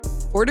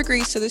4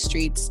 Degrees to the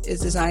Streets is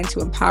designed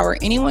to empower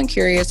anyone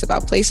curious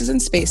about places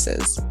and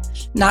spaces,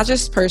 not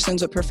just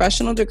persons with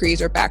professional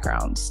degrees or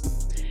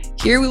backgrounds.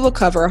 Here we will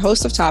cover a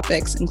host of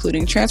topics,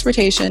 including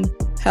transportation,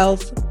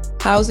 health,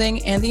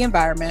 housing, and the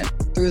environment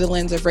through the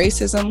lens of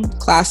racism,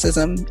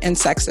 classism, and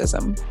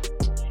sexism,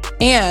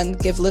 and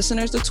give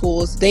listeners the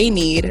tools they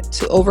need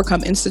to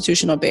overcome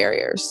institutional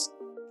barriers.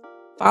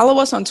 Follow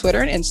us on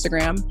Twitter and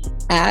Instagram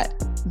at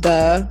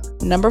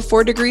the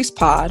 4 Degrees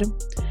Pod,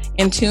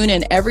 and tune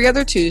in every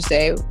other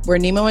Tuesday where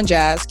Nemo and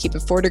Jazz keep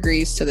it 4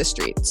 degrees to the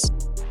streets.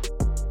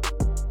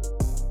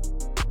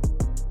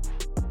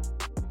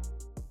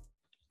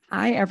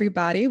 Hi,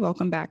 everybody.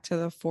 Welcome back to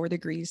the 4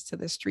 Degrees to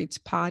the Streets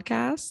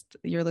podcast.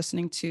 You're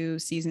listening to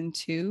season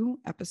 2,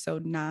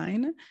 episode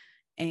 9,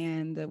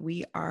 and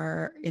we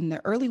are in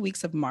the early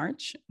weeks of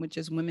March, which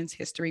is Women's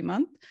History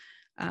Month.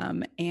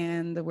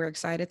 And we're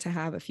excited to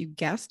have a few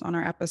guests on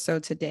our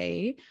episode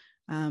today.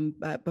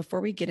 But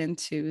before we get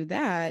into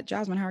that,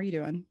 Jasmine, how are you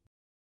doing?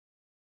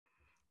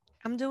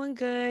 I'm doing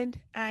good.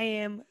 I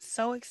am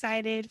so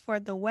excited for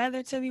the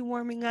weather to be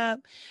warming up,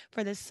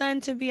 for the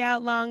sun to be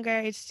out longer.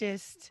 It's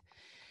just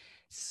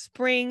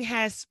spring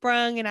has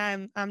sprung,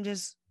 and I'm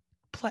just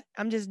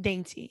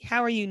dainty.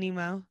 How are you,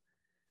 Nemo?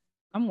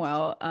 I'm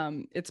well.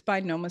 It's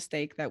by no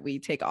mistake that we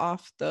take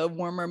off the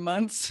warmer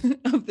months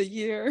of the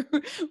year.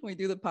 We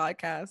do the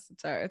podcast.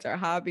 It's our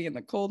hobby in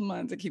the cold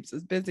months. It keeps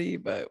us busy.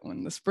 But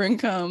when the spring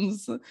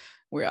comes,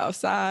 we're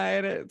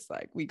outside. It's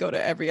like we go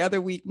to every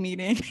other week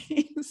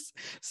meetings.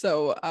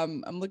 So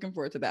I'm looking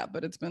forward to that.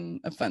 But it's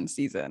been a fun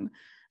season.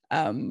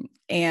 And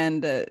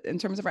in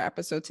terms of our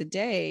episode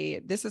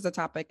today, this is a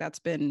topic that's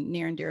been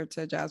near and dear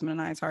to Jasmine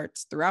and I's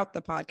hearts throughout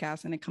the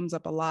podcast, and it comes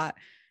up a lot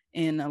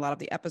in a lot of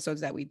the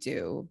episodes that we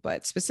do,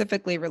 but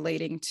specifically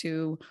relating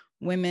to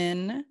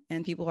women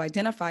and people who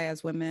identify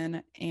as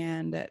women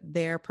and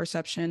their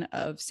perception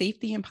of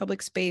safety in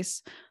public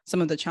space, some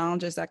of the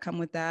challenges that come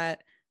with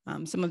that,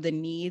 some of the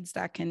needs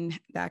that can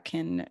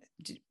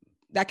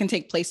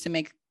take place to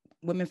make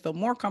women feel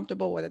more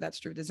comfortable, whether that's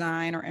through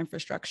design or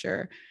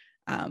infrastructure,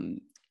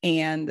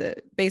 and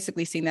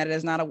basically seeing that it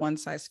is not a one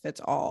size fits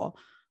all.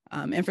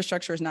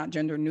 Infrastructure is not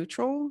gender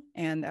neutral.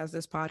 And as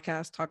this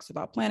podcast talks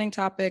about planning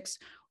topics,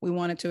 we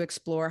wanted to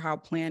explore how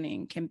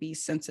planning can be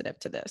sensitive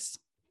to this.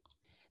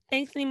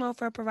 Thanks, Nemo,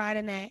 for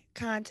providing that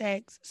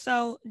context.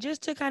 So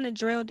just to kind of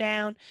drill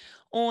down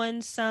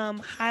on some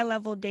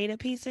high-level data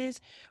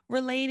pieces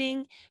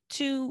relating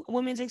to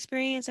women's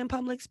experience in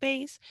public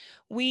space,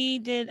 we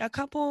did a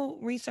couple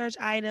research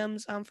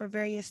items for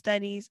various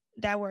studies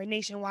that were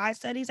nationwide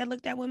studies that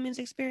looked at women's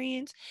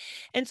experience.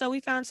 And so we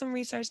found some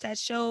research that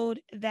showed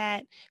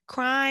that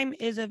crime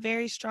is a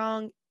very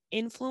strong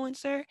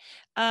influencer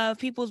of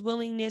people's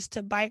willingness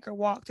to bike or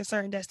walk to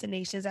certain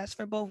destinations. That's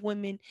for both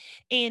women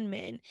and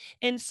men.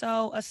 And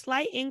so a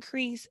slight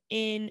increase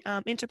in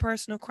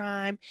interpersonal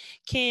crime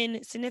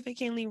can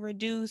significantly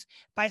reduce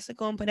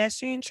bicycle and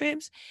pedestrian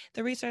trips.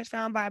 The research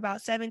found by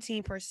about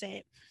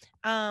 17%.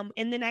 And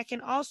then I can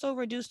also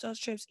reduce those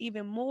trips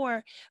even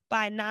more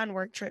by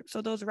non-work trips.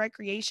 So those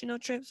recreational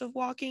trips of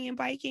walking and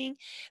biking,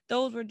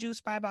 those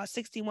reduced by about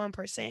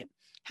 61%.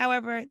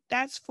 However,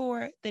 that's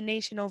for the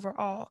nation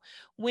overall.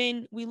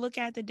 When we look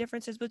at the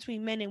differences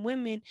between men and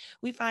women,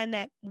 we find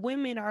that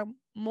women are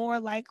more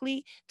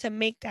likely to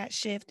make that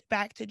shift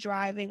back to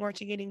driving or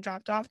to getting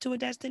dropped off to a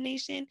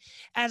destination,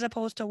 as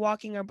opposed to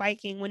walking or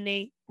biking when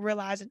they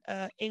realize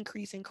an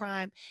increase in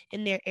crime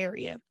in their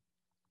area.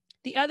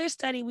 The other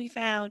study we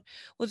found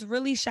was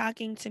really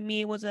shocking to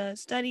me. It was a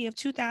study of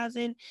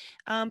 2,000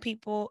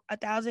 people,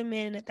 1,000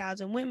 men and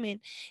 1,000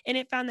 women. And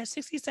it found that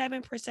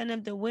 67%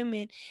 of the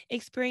women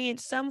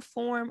experienced some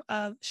form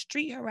of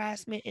street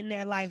harassment in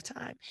their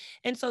lifetime.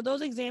 And so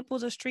those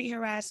examples of street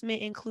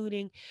harassment,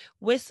 including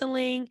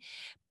whistling,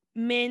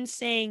 men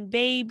saying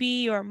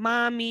baby or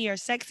mommy or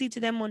sexy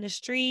to them on the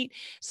street,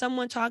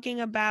 someone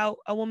talking about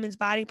a woman's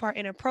body part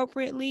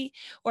inappropriately,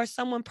 or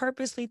someone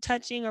purposely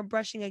touching or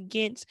brushing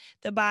against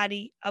the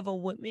body of a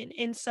woman.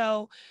 And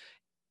so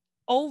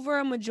over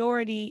a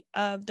majority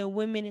of the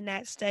women in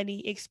that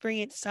study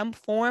experienced some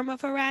form of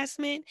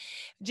harassment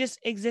just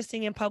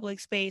existing in public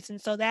space.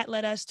 And so that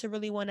led us to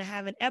really want to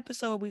have an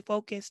episode where we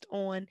focused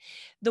on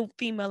the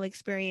female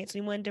experience. We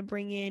wanted to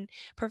bring in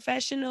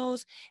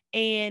professionals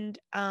and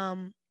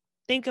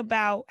think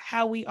about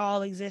how we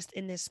all exist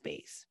in this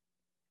space.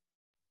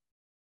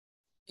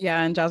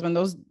 Yeah, and Jasmine,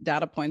 those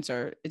data points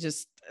I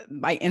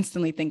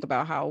instantly think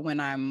about how when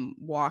I'm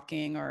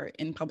walking or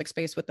in public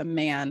space with a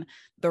man,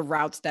 the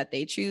routes that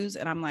they choose.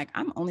 And I'm like,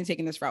 I'm only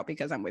taking this route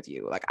because I'm with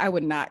you. Like, I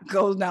would not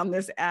go down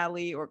this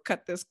alley or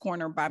cut this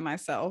corner by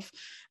myself.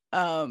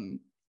 But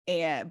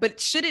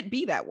should it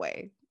be that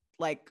way?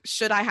 Like,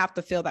 should I have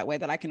to feel that way,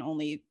 that I can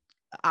only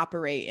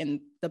operate in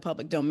the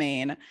public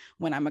domain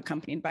when I'm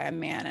accompanied by a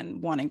man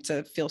and wanting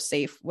to feel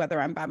safe, whether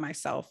I'm by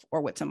myself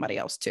or with somebody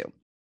else too?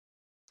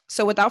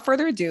 So without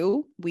further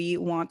ado, we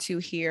want to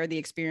hear the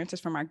experiences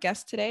from our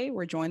guests today.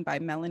 We're joined by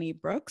Melanie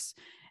Brooks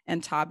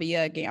and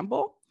Tabia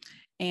Gamble.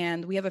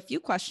 And we have a few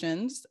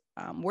questions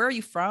Where are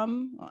you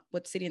from?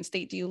 What city and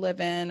state do you live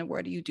in?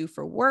 Where do you do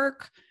for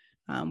work?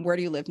 Where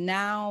do you live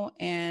now?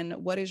 And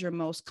what is your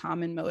most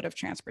common mode of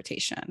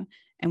transportation?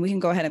 And we can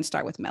go ahead and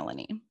start with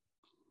Melanie.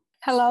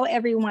 Hello,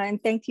 everyone.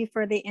 Thank you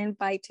for the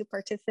invite to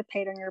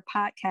participate on your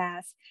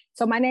podcast.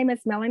 So my name is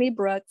Melanie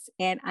Brooks,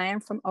 and I am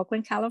from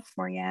Oakland,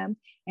 California,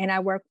 and I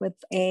work with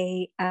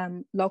a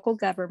local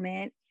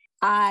government.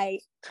 My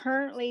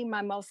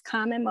most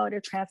common mode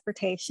of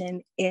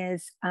transportation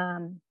is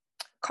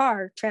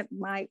car.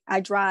 I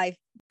drive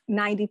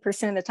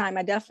 90% of the time.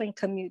 I definitely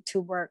commute to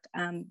work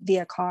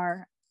via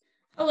car.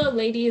 Hello,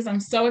 ladies. I'm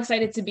so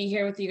excited to be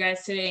here with you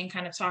guys today and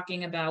kind of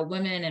talking about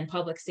women and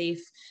public safety.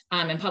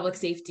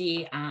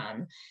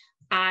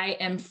 I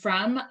am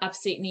from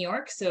upstate New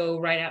York, so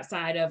right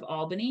outside of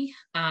Albany,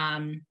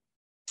 and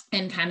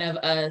kind of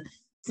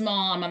I'm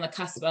on the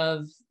cusp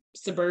of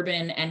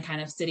suburban and kind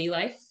of city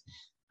life.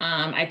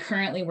 I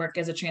currently work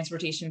as a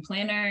transportation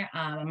planner.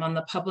 I'm in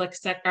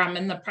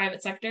the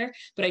private sector,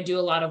 but I do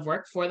a lot of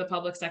work for the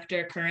public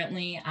sector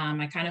currently.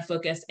 I kind of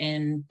focus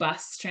in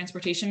bus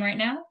transportation right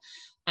now.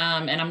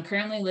 And I'm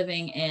currently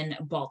living in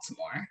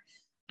Baltimore.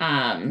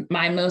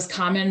 My most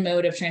common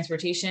mode of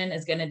transportation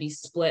is going to be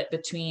split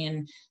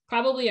between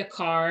probably a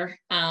car,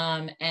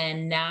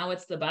 and now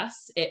it's the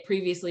bus. It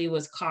previously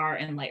was car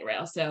and light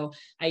rail. So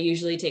I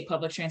usually take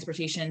public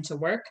transportation to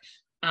work.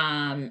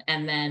 And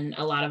then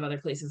a lot of other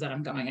places that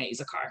I'm going, I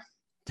use a car.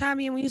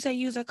 Tommy, when you say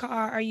use a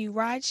car, are you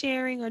ride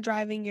sharing or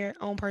driving your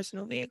own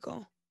personal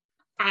vehicle?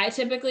 I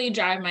typically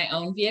drive my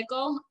own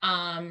vehicle.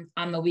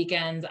 On the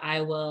weekends,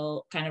 I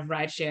will kind of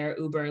ride share,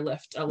 Uber,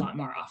 Lyft a lot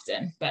more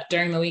often. But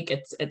during the week,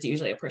 it's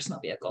usually a personal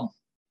vehicle.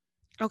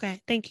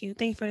 Okay, thank you.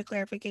 Thanks for the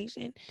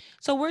clarification.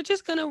 So we're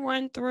just going to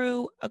run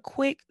through a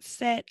quick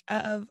set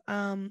of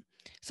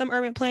some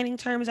urban planning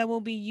terms that we'll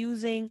be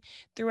using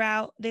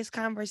throughout this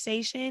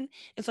conversation.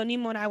 And so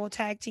Nemo and I will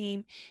tag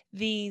team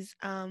these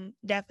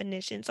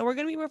definitions. So we're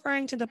going to be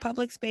referring to the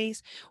public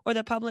space or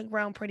the public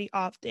realm pretty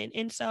often.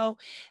 And so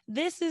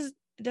this is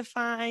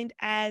defined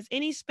as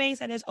any space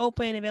that is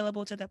open and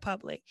available to the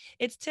public.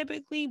 It's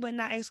typically, but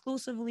not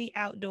exclusively,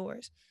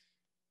 outdoors.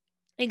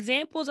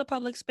 Examples of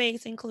public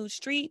space include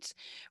streets,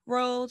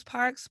 roads,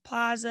 parks,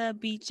 plaza,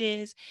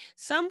 beaches.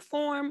 Some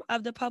form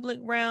of the public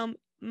realm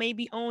may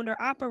be owned or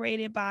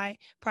operated by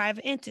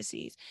private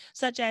entities,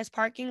 such as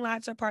parking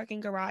lots or parking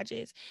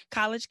garages,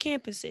 college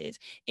campuses,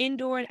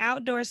 indoor and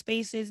outdoor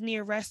spaces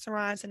near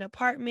restaurants and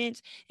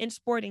apartments, and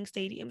sporting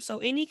stadiums. So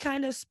any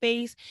kind of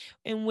space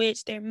in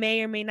which there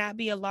may or may not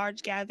be a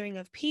large gathering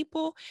of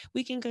people,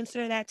 we can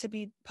consider that to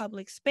be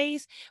public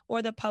space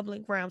or the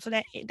public realm. So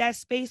that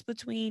space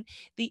between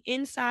the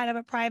inside of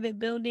a private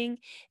building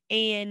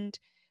and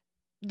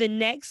the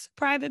next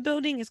private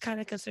building is kind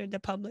of considered the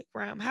public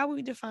realm. How would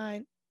we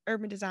define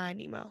urban design,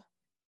 Nemo?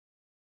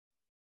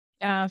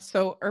 Yeah,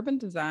 so urban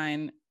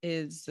design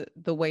is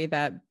the way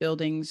that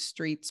buildings,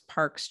 streets,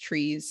 parks,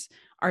 trees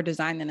are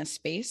designed in a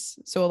space.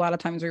 So a lot of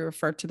times we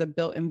refer to the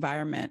built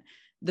environment.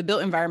 The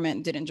built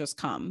environment didn't just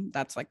come.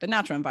 That's like the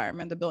natural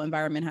environment. The built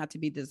environment had to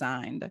be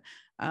designed.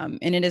 And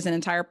it is an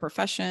entire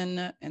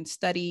profession and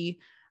study,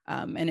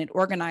 and it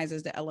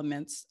organizes the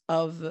elements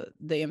of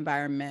the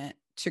environment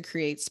to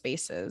create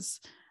spaces.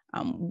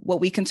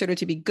 What we consider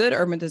to be good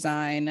urban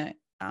design,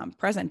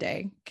 present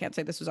day, can't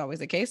say this was always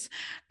the case,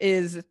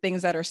 is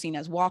things that are seen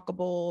as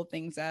walkable,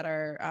 things that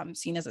are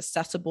seen as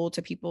accessible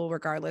to people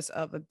regardless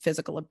of a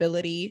physical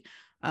ability.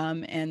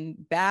 And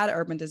bad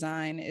urban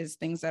design is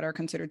things that are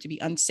considered to be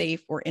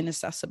unsafe or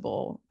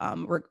inaccessible,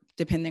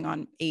 depending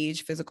on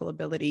age, physical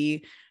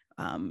ability,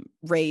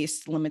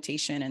 race,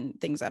 limitation, and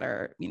things that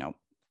are,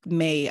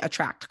 may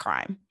attract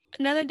crime.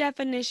 Another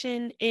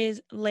definition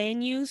is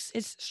land use.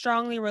 It's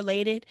strongly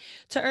related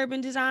to urban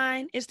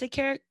design. It's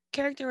the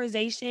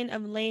characterization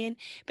of land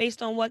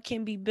based on what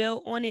can be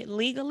built on it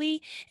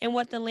legally and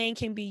what the land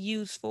can be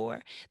used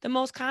for. The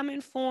most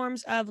common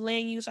forms of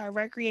land use are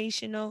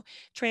recreational,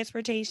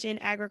 transportation,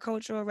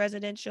 agricultural,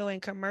 residential,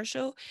 and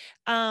commercial.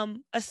 A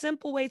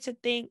simple way to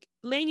think,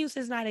 land use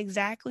is not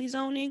exactly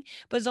zoning,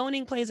 but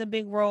zoning plays a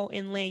big role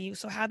in land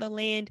use. So how the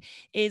land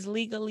is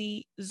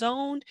legally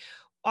zoned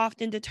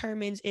often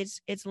determines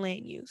its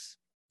land use.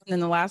 And then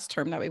the last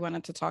term that we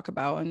wanted to talk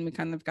about, and we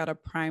kind of got a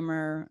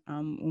primer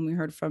when we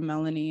heard from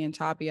Melanie and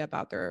Tabia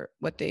about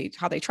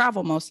how they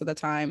travel most of the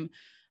time,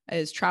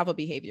 is travel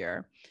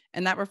behavior.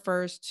 And that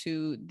refers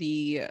to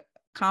the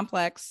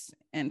complex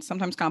and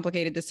sometimes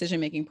complicated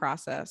decision-making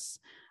process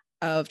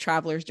of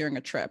travelers during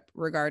a trip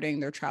regarding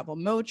their travel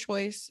mode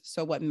choice.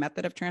 So what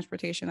method of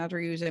transportation that they're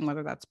using,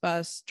 whether that's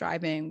bus,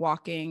 driving,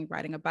 walking,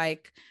 riding a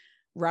bike,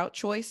 route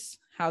choice,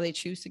 how they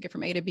choose to get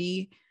from A to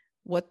B,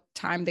 what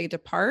time they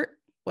depart,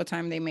 what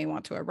time they may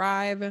want to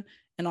arrive,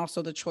 and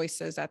also the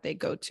choices that they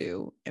go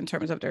to in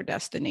terms of their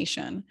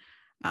destination.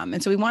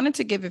 And so we wanted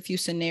to give a few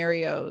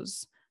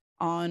scenarios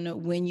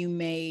on when you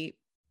may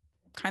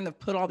kind of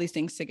put all these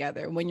things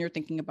together, when you're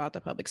thinking about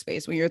the public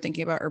space, when you're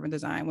thinking about urban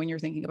design, when you're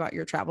thinking about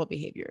your travel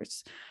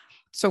behaviors.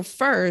 So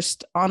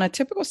first, on a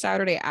typical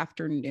Saturday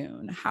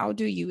afternoon, how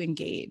do you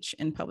engage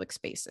in public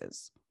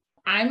spaces?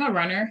 I'm a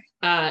runner.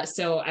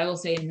 So I will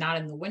say not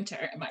in the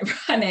winter am I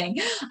running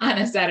on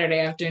a Saturday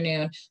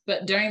afternoon,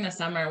 but during the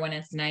summer when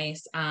it's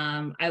nice,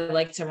 I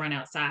like to run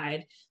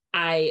outside.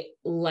 I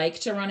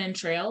like to run in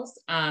trails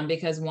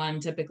because one,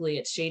 typically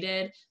it's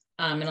shaded.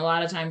 And a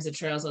lot of times the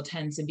trails will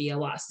tend to be a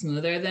lot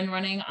smoother than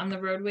running on the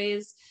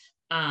roadways.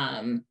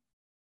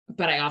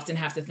 But I often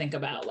have to think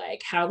about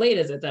like, how late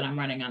is it that I'm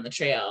running on the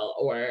trail,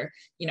 or,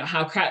 you know,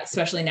 how crowded,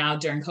 especially now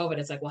during COVID,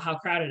 it's like, well, how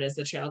crowded is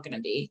the trail going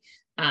to be?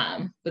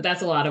 But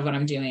that's a lot of what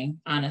I'm doing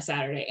on a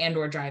Saturday and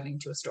or driving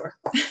to a store.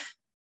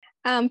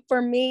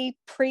 For me,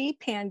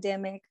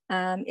 pre-pandemic,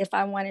 if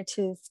I wanted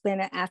to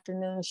spend an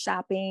afternoon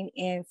shopping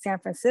in San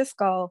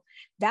Francisco,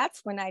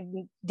 that's when I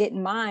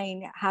didn't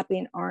mind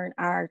hopping on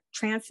our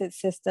transit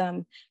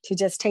system to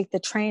just take the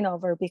train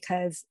over,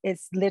 because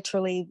it's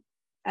literally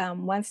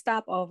one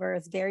stop over.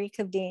 It's very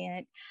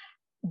convenient,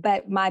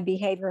 but my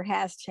behavior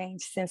has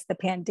changed since the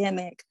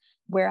pandemic,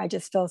 where I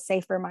just feel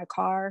safer in my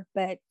car.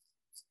 But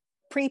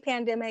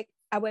pre-pandemic,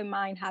 I wouldn't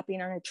mind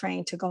hopping on a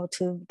train to go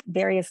to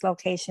various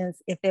locations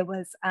if it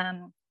was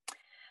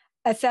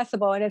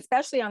accessible. And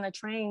especially on the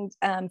train,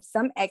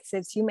 some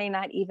exits, you may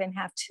not even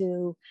have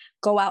to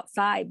go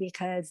outside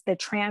because the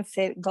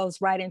transit goes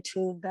right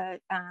into the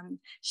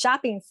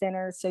shopping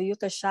center. So you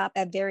could shop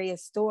at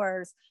various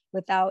stores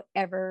without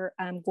ever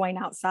going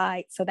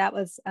outside. So that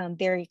was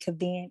very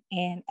convenient.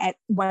 And at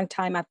one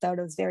time, I thought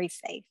it was very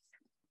safe.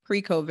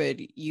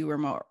 Pre-COVID, you were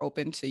more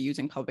open to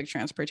using public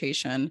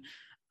transportation.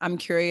 I'm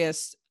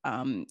curious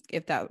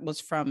if that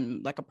was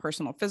from like a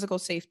personal physical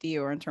safety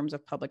or in terms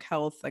of public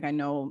health. Like, I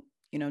know,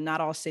 you know,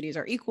 not all cities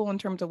are equal in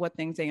terms of what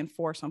things they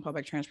enforce on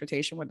public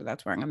transportation, whether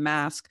that's wearing a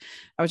mask.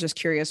 I was just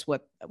curious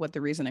what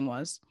the reasoning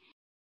was.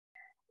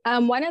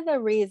 One of the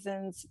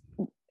reasons,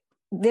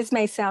 this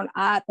may sound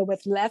odd, but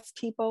with less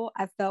people,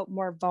 I felt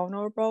more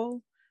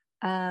vulnerable.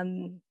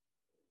 You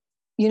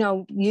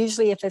know,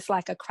 usually if it's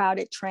like a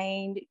crowded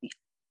train,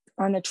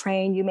 on the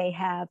train, you may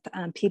have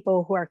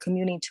people who are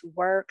commuting to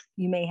work.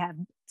 You may have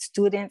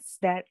students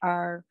that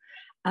are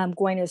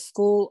going to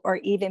school, or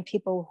even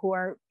people who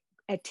are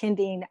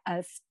attending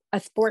a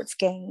sports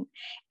game.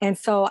 And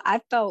so I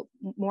felt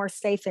more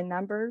safe in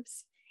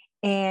numbers.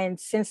 And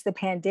since the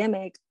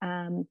pandemic,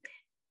 the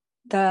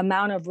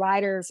amount of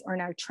riders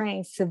on our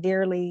train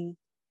severely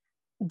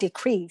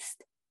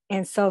decreased.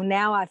 And so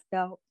now I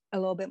felt a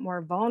little bit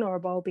more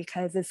vulnerable,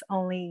 because it's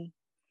only,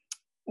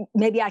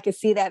 maybe I could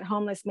see that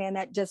homeless man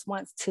that just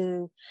wants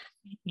to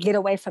get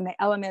away from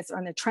the elements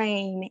on the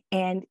train.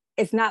 And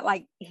it's not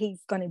like he's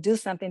going to do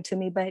something to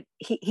me, but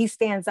he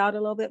stands out a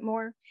little bit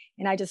more.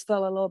 And I just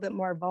feel a little bit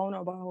more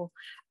vulnerable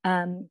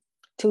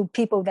to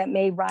people that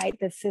may ride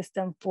the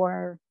system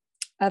for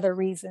other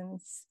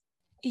reasons.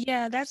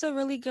 Yeah, that's a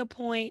really good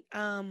point.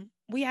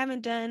 We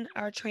haven't done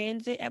our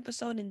transit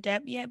episode in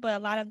depth yet, but a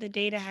lot of the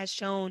data has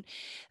shown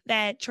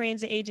that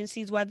transit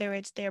agencies, whether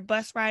it's their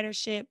bus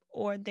ridership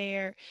or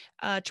their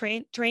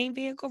train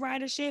vehicle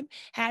ridership,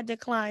 had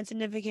declined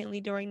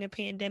significantly during the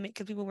pandemic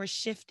because people were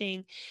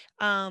shifting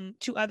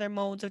to other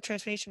modes of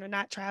transportation or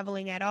not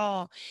traveling at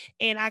all.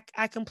 And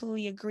I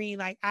completely agree.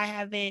 Like, I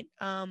haven't.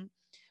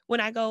 When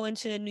I go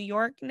into New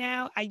York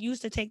now, I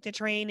used to take the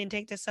train and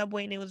take the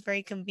subway, and it was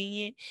very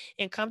convenient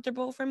and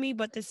comfortable for me.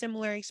 But the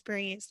similar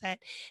experience that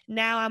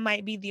now I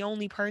might be the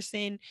only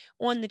person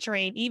on the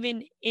train,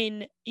 even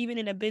in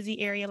a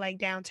busy area like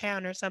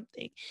downtown or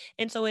something.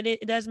 And so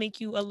it does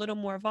make you a little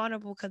more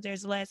vulnerable because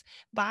there's less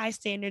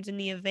bystanders in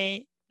the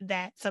event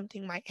that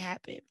something might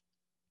happen.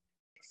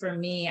 For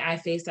me, I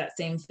face that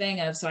same thing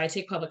of, so I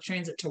take public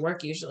transit to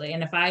work usually.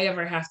 And if I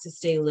ever have to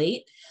stay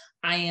late,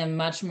 I am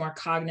much more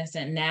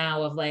cognizant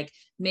now of like,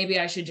 maybe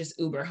I should just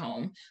Uber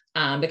home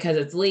because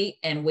it's late,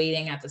 and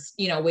waiting at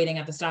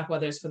the stop,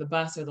 whether it's for the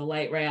bus or the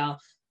light rail,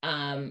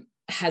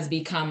 has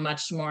become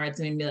much more,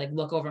 it's made me like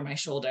look over my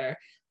shoulder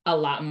a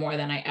lot more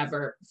than I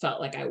ever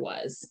felt like I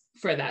was,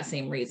 for that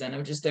same reason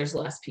of just, there's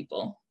less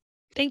people.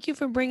 Thank you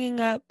for bringing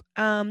up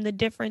the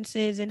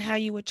differences in how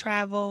you would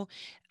travel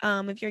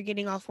if you're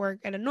getting off work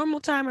at a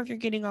normal time or if you're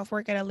getting off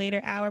work at a later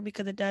hour,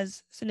 because it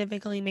does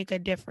significantly make a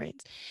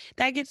difference.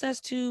 That gets us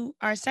to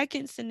our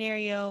second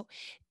scenario,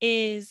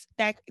 is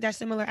that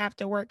similar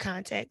after work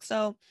context.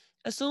 So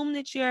assume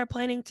that you're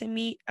planning to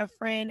meet a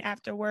friend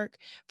after work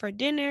for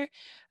dinner.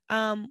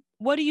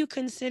 What do you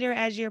consider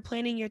as you're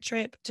planning your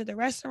trip to the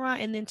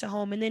restaurant and then to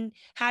home? And then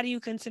how do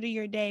you consider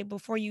your day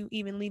before you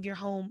even leave your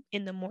home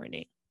in the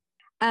morning?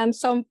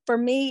 So for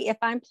me, if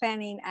I'm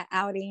planning an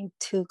outing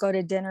to go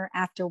to dinner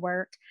after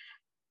work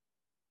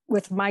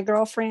with my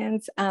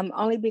girlfriends,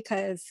 only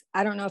because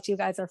I don't know if you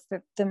guys are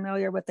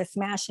familiar with the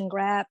smash and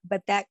grab,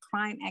 but that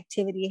crime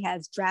activity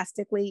has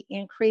drastically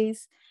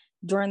increased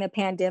during the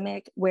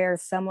pandemic, where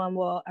someone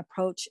will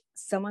approach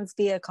someone's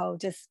vehicle,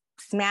 just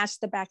smash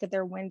the back of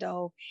their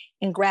window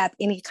and grab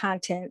any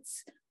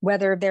contents,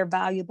 whether they're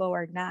valuable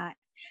or not.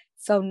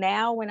 So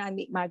now when I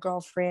meet my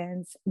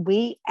girlfriends,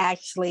 we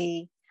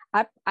actually,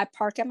 I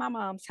park at my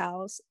mom's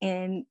house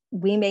and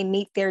we may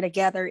meet there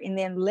together and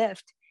then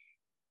Lyft,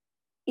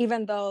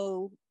 even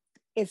though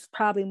it's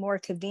probably more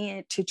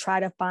convenient to try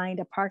to find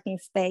a parking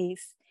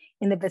space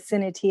in the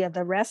vicinity of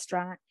the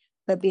restaurant.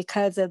 But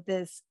because of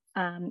this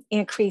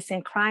increase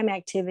in crime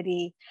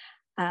activity,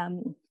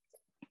 and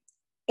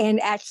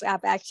actually,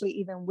 I've actually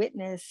even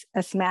witnessed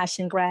a smash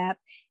and grab,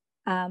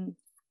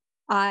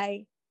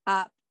 I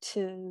opt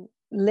to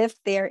live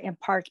there and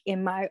park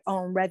in my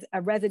own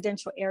a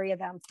residential area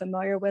that I'm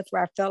familiar with,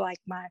 where I feel like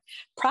my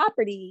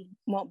property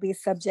won't be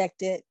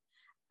subjected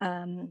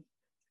and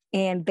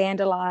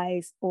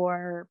vandalized,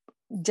 or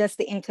just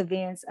the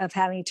inconvenience of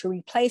having to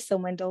replace a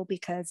window,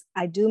 because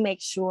I do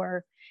make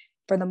sure,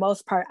 for the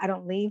most part, I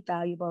don't leave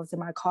valuables in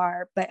my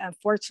car. But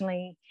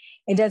unfortunately,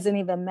 it doesn't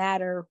even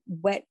matter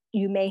what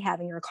you may have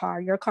in your car.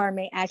 Your car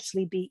may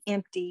actually be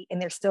empty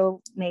and they're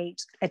still may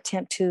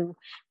attempt to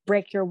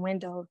break your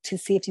window to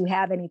see if you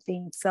have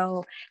anything.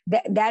 So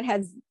that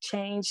has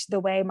changed the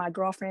way my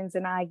girlfriends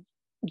and I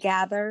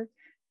gather.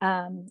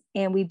 And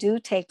we do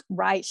take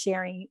ride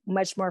sharing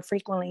much more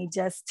frequently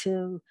just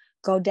to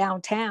go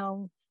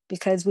downtown,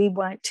 because we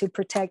want to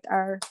protect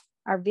our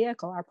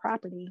vehicle, our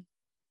property.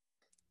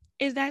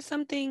 Is that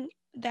something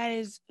that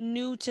is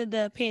new to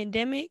the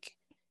pandemic?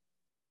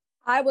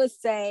 I would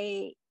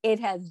say it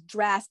has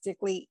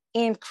drastically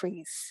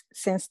increased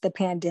since the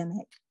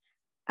pandemic.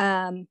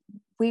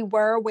 We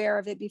were aware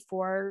of it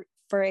before.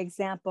 For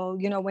example,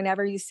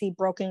 whenever you see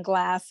broken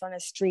glass on a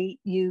street,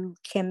 you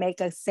can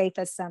make a safe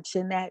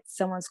assumption that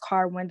someone's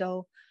car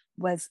window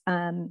was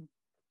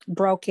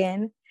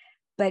broken.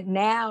 But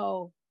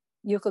now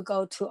you could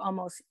go to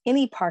almost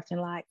any parking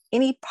lot,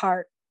 any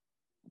part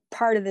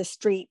of the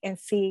street, and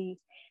see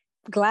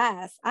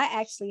glass.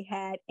 I actually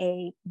had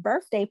a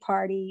birthday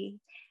party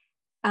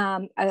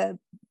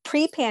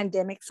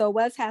pre-pandemic, so it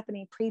was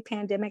happening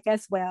pre-pandemic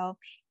as well.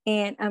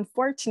 And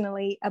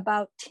unfortunately,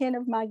 about 10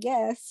 of my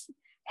guests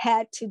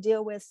had to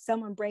deal with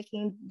someone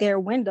breaking their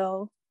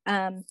window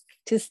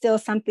to steal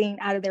something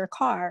out of their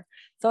car.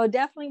 So it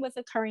definitely was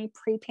occurring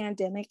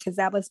pre-pandemic, because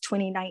that was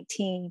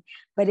 2019,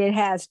 but it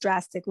has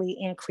drastically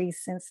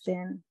increased since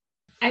then.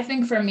 I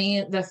think for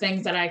me, the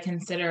things that I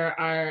consider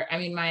are,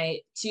 my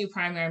two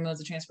primary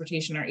modes of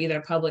transportation are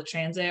either public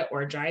transit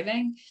or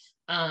driving.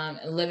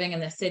 Living in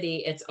the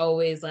city, it's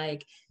always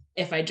like,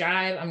 if I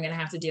drive, I'm going to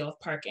have to deal with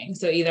parking.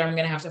 So either I'm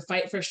going to have to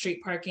fight for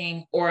street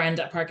parking or end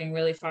up parking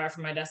really far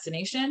from my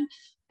destination.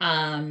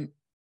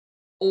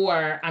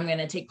 Or I'm going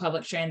to take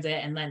public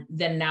transit, and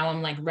then now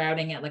I'm like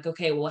routing it like,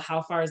 okay, well,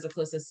 how far is the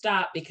closest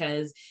stop?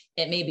 Because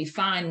it may be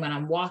fine when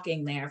I'm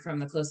walking there from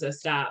the closest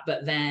stop,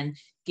 but then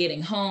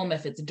getting home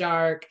if it's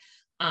dark.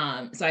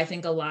 So I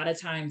think a lot of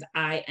times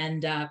I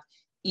end up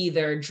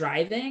either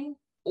driving,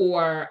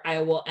 or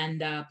I will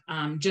end up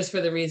just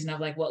for the reason of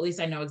like, well, at least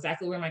I know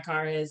exactly where my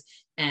car is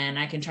and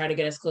I can try to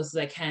get as close as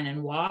I can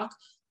and walk.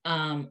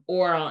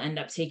 Or I'll end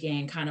up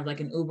taking kind of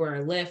like an Uber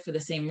or Lyft for the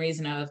same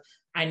reason of,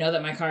 I know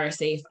that my car is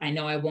safe. I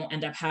know I won't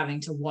end up having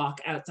to walk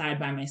outside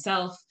by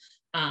myself.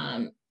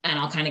 And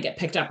I'll kind of get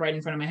picked up right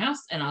in front of my house,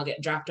 and I'll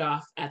get dropped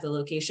off at the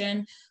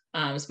location.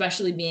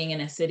 Especially being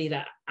in a city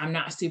that I'm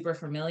not super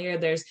familiar.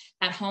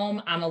 At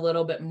home, I'm a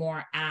little bit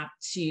more apt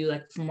to,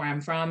 like, from where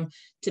I'm from,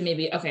 to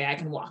maybe, okay, I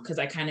can walk because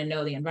I kind of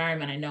know the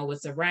environment. I know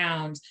what's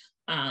around.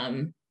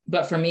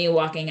 But for me,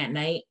 walking at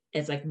night,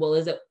 it's like, well,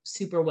 is it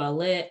super well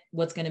lit?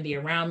 What's going to be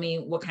around me?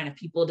 What kind of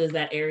people does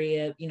that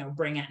area,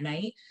 bring at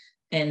night?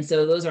 And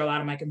so those are a lot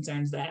of my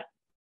concerns that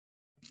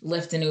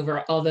Lyft and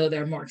Uber, although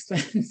they're more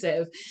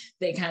expensive,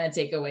 they kind of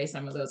take away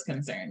some of those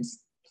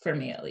concerns, for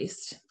me at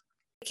least.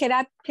 Can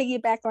I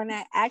piggyback on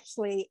that?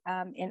 Actually,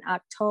 in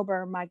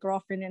October, my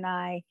girlfriend and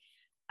I,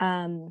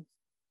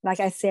 like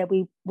I said,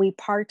 we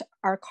parked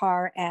our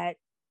car at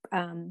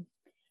a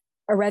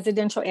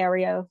residential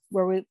area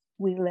where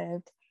we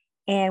lived,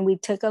 and we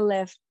took a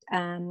Lyft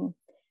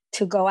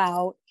to go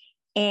out.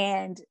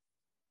 And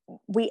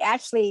we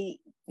actually,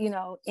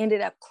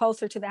 ended up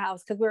closer to the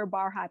house because we were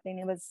bar hopping.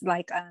 It was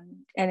like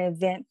an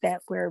event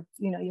that where,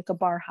 you could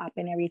bar hop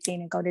and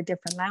everything and go to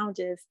different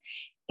lounges.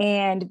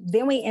 And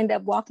then we end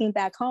up walking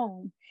back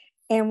home.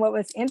 And what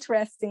was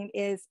interesting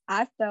is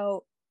I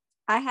felt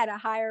I had a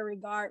higher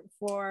regard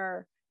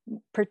for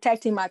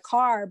protecting my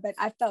car, but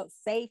I felt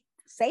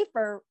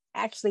safer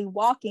actually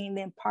walking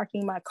than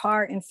parking my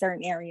car in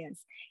certain areas.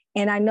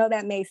 And I know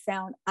that may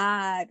sound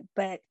odd,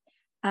 but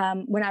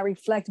when I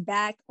reflect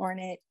back on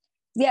it,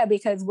 yeah,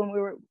 because when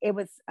it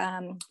was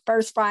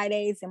First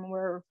Fridays, and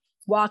we're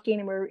walking,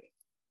 and we're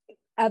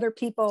other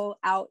people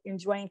out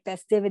enjoying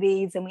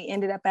festivities, and we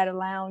ended up at a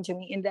lounge, and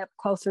we ended up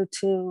closer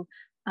to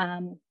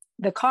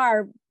the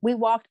car, we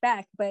walked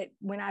back. But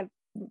when I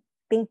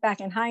think back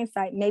in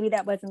hindsight, maybe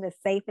that wasn't the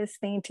safest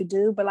thing to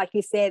do. But like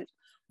you said,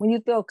 when you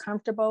feel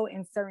comfortable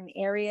in certain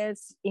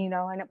areas, and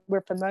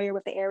we're familiar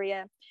with the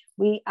area,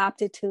 we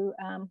opted to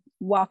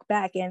walk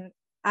back. And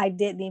I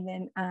didn't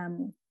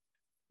even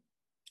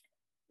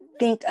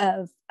think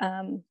of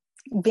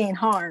being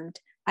harmed.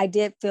 I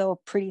did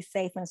feel pretty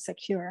safe and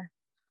secure.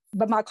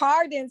 But my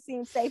car didn't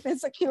seem safe and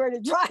secure to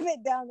drive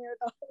it down there,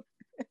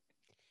 though.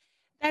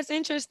 that's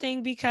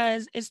interesting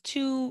because it's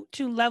two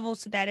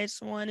levels to that.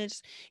 It's one,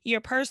 it's your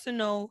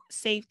personal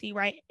safety,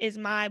 right? Is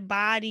my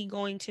body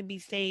going to be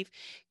safe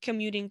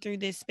commuting through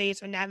this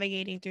space or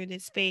navigating through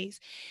this space?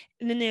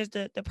 And then there's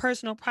the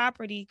personal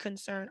property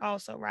concern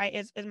also, right?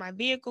 Is my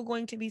vehicle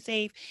going to be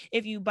safe?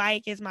 If you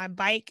bike, is my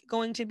bike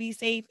going to be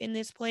safe in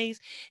this place?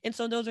 And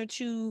so those are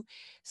two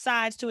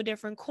sides to a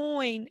different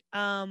coin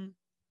of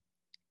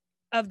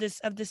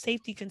the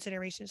safety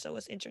consideration. So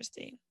it's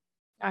interesting.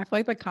 I feel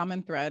like the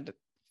common thread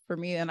for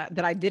me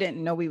that I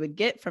didn't know we would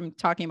get from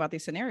talking about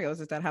these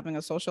scenarios is that having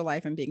a social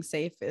life and being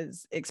safe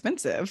is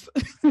expensive.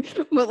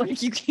 But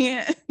like you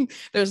can't,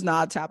 there's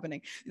nods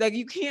happening. Like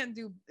you can't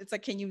do, it's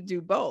like, can you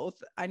do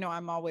both? I know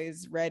I'm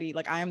always ready.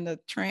 Like I am the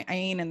train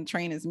and the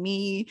train is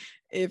me.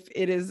 If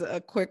it is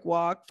a quick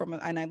walk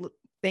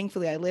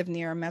thankfully I live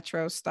near a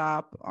metro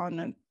stop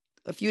on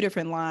a few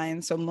different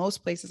lines. So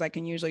most places I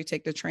can usually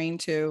take the train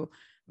to.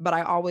 But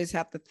I always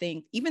have to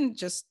think, even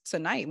just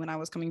tonight when I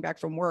was coming back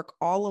from work,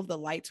 all of the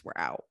lights were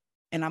out.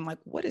 And I'm like,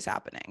 what is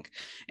happening?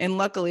 And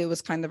luckily it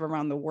was kind of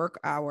around the work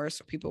hours,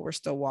 so people were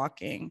still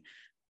walking.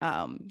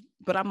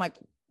 But I'm like,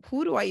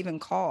 who do I even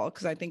call?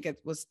 Because I think it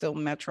was still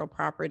metro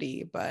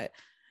property. But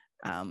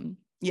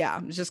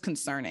yeah, it's just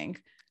concerning.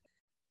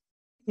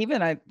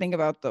 Even I think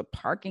about the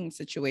parking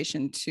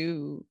situation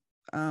too,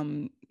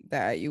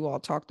 that you all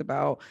talked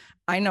about.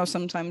 I know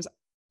sometimes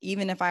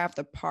even if I have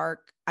to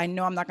park, I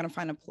know I'm not going to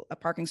find a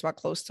parking spot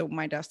close to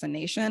my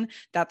destination.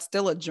 That's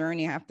still a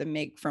journey I have to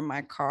make from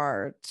my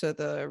car to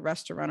the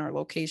restaurant or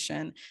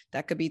location.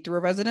 That could be through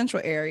a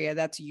residential area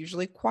that's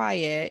usually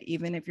quiet,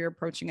 even if you're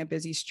approaching a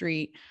busy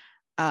street.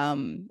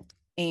 And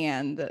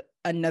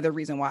another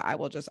reason why I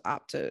will just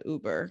opt to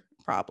Uber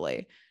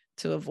probably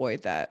to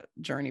avoid that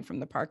journey from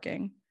the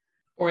parking.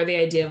 Or the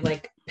idea of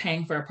like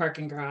paying for a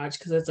parking garage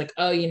because it's like,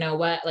 oh, you know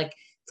what? Like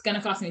it's going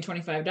to cost me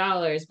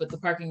 $25, but the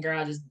parking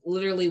garage is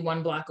literally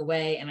 1 block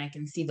away and I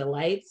can see the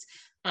lights,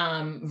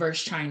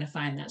 versus trying to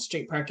find that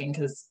street parking.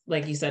 Because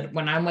like you said,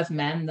 when I'm with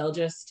men, they'll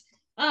just,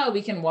 oh,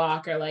 we can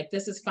walk, or like,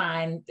 this is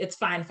fine. It's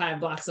fine 5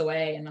 blocks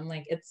away. And I'm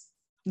like, it's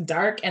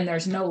dark and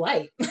there's no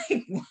light.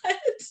 Like what?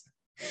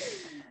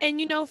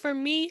 And for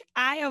me,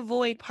 I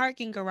avoid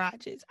parking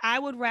garages. I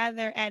would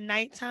rather at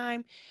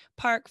nighttime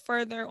park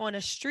further on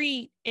a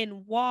street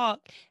and walk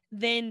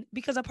than,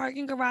 because a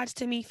parking garage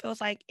to me feels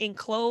like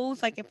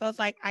enclosed. Like it feels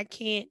like I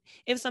can't,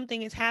 if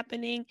something is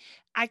happening,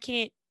 I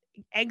can't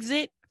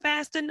exit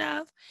fast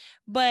enough.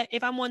 But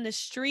if I'm on the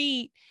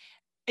street,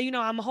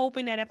 I'm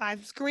hoping that if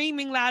I'm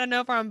screaming loud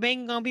enough or I'm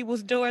banging on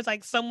people's doors,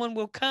 like someone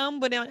will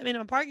come. But in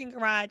a parking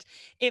garage,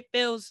 it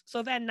feels so.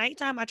 If at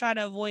nighttime, I try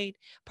to avoid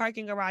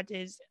parking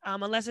garages,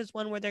 unless it's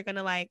one where they're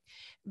gonna like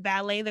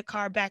valet the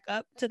car back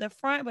up to the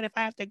front. But if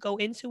I have to go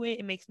into it,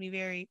 it makes me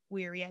very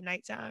weary at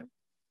nighttime.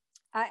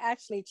 I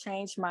actually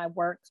changed my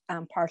work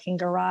parking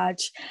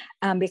garage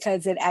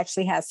because it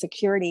actually has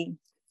security.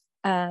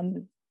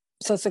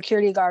 So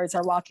security guards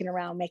are walking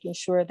around making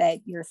sure that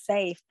you're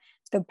safe.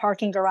 The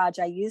parking garage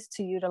I used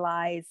to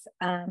utilize,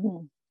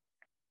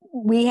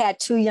 we had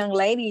 2 young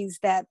ladies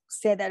that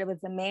said that it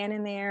was a man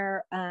in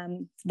there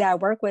that I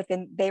work with,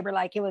 and they were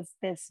like, it was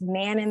this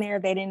man in there.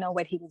 They didn't know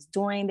what he was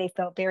doing. They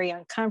felt very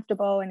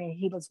uncomfortable, and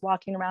he was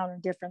walking around on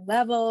different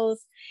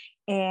levels.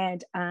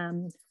 And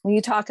when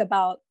you talk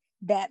about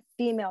that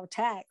female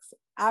tax,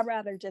 I'd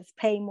rather just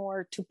pay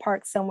more to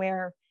park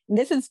somewhere. And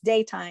this is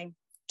daytime,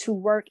 to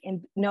work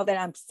and know that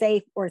I'm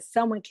safe, or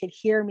someone could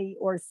hear me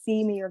or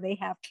see me, or they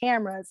have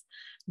cameras,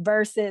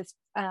 versus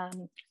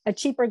a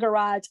cheaper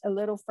garage a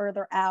little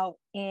further out.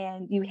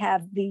 And you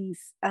have these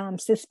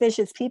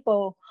suspicious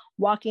people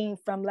walking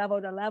from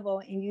level to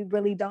level, and you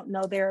really don't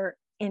know their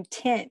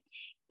intent.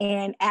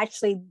 And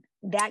actually,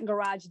 that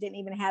garage didn't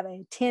even have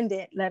an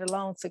attendant, let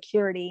alone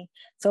security.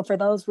 So for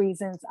those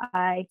reasons,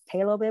 I pay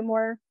a little bit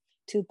more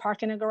to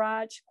park in a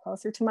garage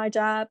closer to my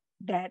job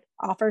that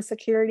offers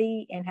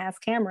security and has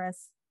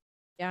cameras.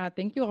 Yeah,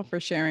 thank you all for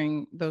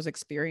sharing those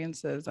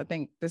experiences. I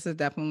think this is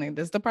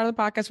the part of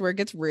the podcast where it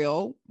gets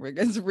real, where it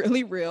gets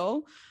really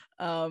real.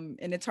 And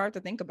it's hard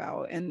to think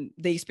about. And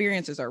the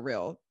experiences are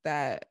real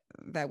that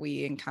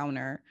we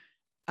encounter.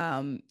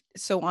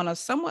 So on a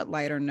somewhat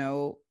lighter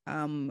note,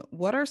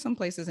 what are some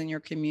places in your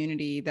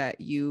community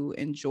that you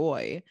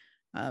enjoy?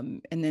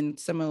 And then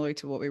similarly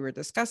to what we were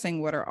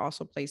discussing, what are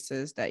also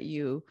places that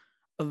you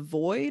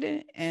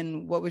avoid?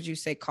 And what would you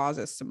say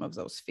causes some of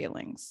those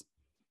feelings?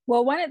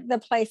 Well, one of the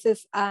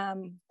places,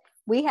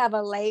 we have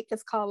a lake,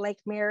 it's called Lake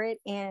Merritt,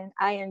 and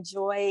I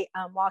enjoy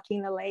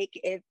walking the lake.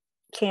 It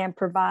can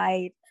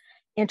provide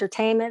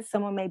entertainment.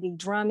 Someone may be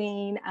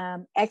drumming,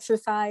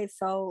 exercise.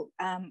 So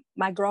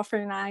my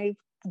girlfriend and I,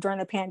 during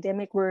the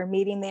pandemic, we were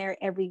meeting there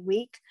every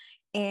week,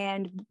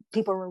 and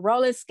people were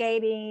roller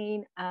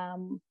skating.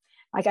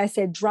 Like I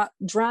said,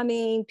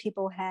 drumming,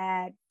 people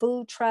had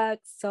food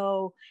trucks.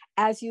 So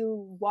as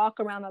you walk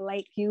around the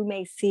lake, you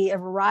may see a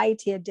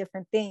variety of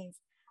different things.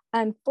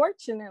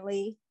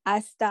 Unfortunately, I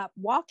stopped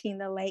walking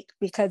the lake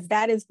because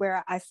that is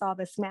where I saw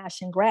the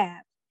smash and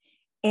grab.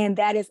 And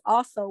that is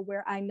also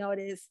where I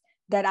noticed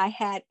that I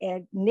had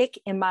a nick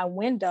in my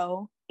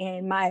window,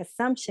 and my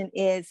assumption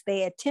is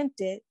they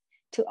attempted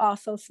to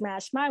also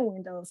smash my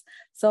windows.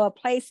 So a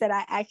place that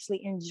I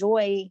actually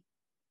enjoy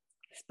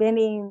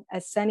spending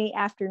a sunny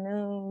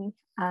afternoon,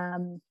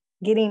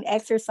 getting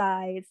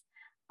exercise,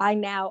 I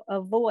now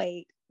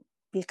avoid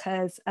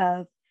because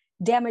of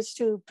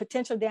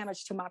potential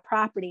damage to my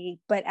property.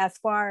 But as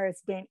far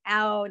as being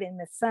out in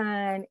the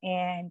sun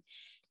and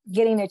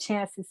getting a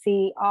chance to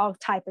see all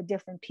type of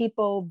different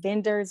people,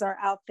 vendors are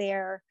out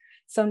there.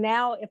 So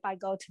now if I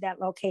go to that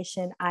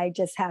location, I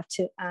just have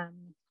to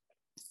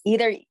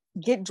either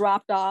get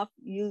dropped off,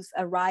 use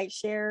a ride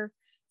share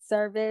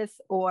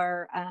service,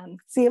 or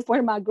see if one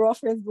of my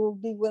girlfriends will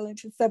be willing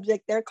to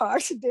subject their car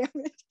to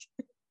damage.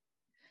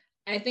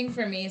 I think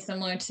for me,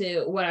 similar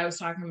to what I was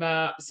talking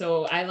about,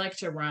 so I like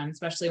to run,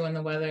 especially when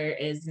the weather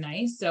is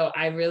nice. So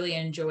I really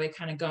enjoy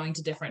kind of going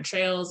to different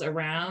trails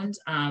around.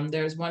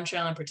 There's one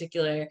trail in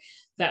particular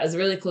that was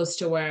really close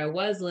to where I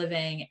was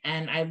living,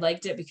 and I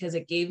liked it because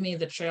it gave me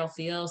the trail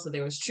feel. So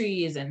there was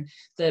trees and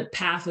the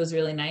path was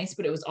really nice,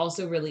 but it was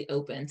also really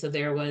open. So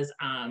there was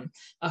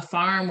a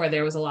farm where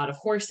there was a lot of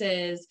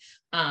horses.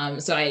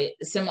 So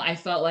I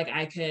felt like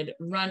I could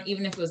run,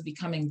 even if it was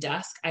becoming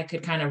dusk, I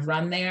could kind of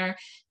run there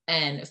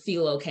and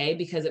feel okay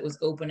because it was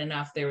open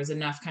enough. There was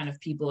enough kind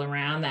of people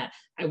around that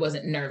I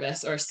wasn't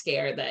nervous or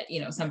scared that,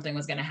 something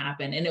was going to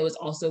happen. And it was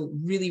also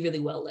really, really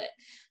well lit,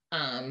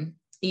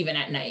 even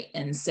at night.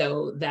 And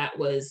so that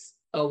was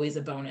always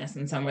a bonus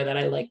and somewhere that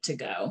I like to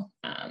go,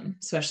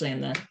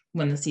 especially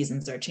when the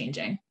seasons are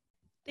changing.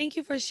 Thank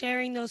you for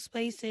sharing those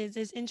spaces.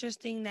 It's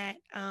interesting that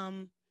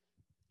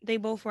they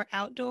both were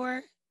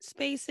outdoor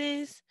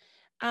spaces.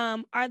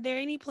 Are there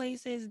any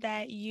places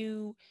that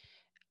you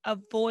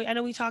avoid? I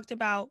know we talked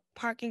about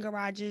parking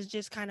garages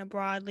just kind of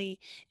broadly,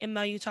 and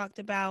Mel, you talked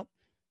about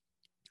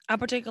a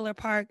particular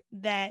park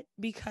that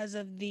because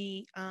of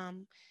the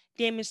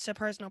damage to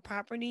personal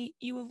property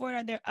you avoid.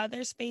 Are there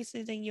other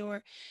spaces in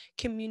your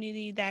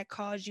community that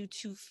cause you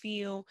to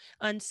feel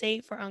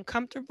unsafe or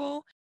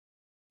uncomfortable?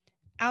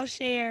 I'll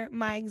share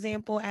my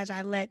example as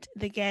I let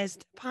the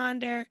guest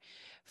ponder.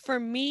 For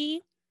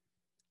me,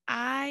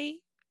 I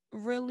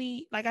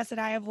really, like I said,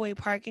 I avoid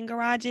parking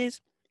garages,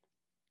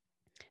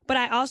 but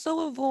I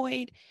also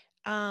avoid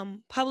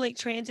public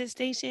transit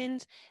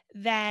stations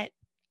that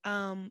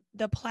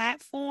the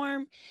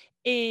platform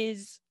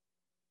is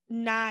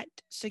not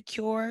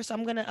secure. So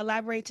I'm going to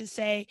elaborate to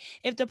say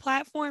if the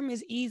platform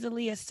is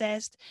easily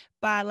assessed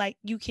by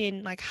you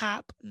can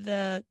hop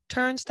the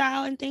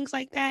turnstile and things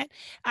like that,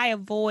 I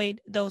avoid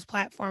those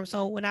platforms.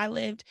 So when I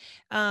lived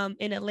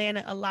in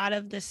Atlanta, a lot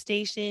of the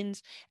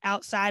stations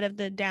outside of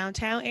the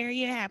downtown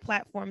area had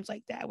platforms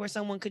like that where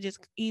someone could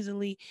just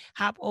easily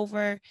hop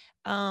over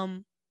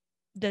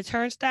the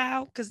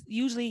turnstile, because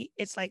usually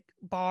it's like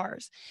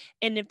bars,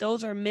 and if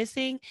those are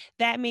missing,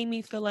 that made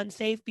me feel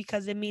unsafe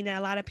because it means that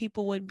a lot of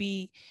people would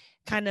be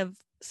kind of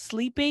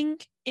sleeping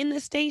in the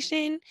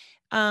station,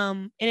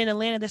 and in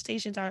Atlanta the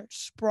stations are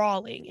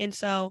sprawling, and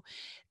so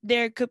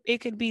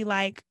it could be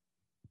like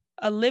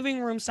a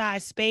living room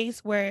size space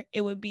where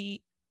it would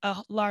be a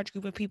large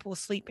group of people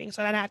sleeping,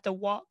 so I'd have to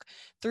walk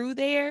through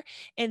there,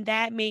 and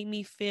that made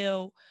me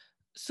feel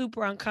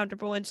super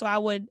uncomfortable. And so I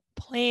would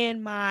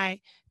plan my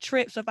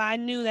trips. If I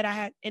knew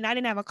that and I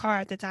didn't have a car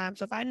at the time,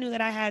 so if I knew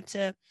that I had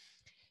to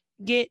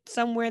get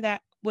somewhere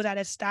that was at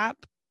a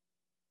stop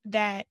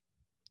that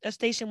a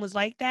station was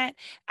like that,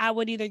 I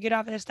would either get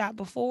off at the stop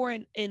before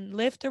and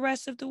lift the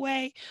rest of the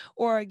way,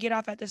 or get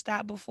off at the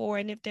stop before.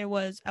 And if there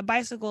was a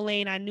bicycle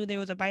lane, I knew there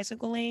was a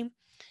bicycle lane,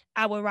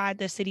 I would ride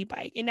the city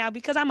bike. And now,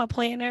 because I'm a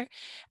planner,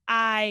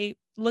 I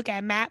look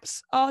at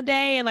maps all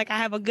day, and I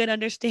have a good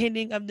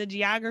understanding of the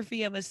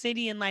geography of a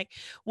city and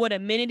what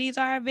amenities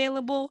are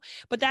available.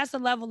 But that's the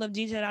level of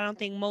detail I don't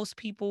think most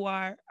people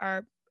are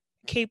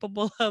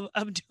capable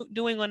of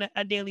doing on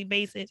a daily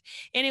basis.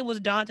 And it was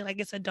daunting.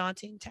 It's a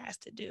daunting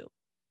task to do.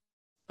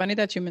 Funny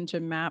that you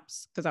mentioned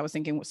maps, because I was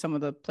thinking some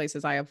of the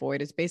places I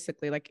avoid is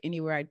basically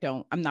anywhere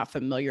I'm not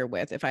familiar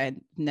with, if I had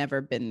never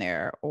been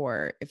there,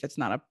 or if it's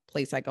not a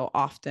place I go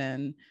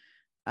often.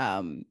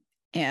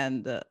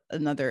 And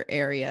another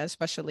area,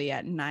 especially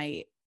at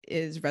night,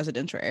 is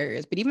residential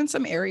areas. But even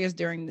some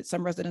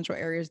residential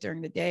areas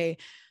during the day,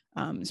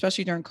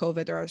 especially during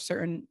COVID, there are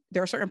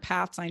certain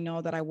paths I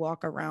know that I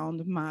walk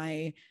around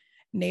my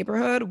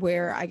neighborhood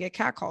where I get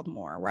catcalled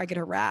more, where I get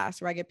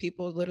harassed, where I get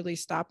people literally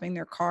stopping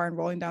their car and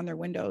rolling down their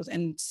windows,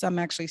 and some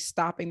actually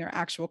stopping their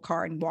actual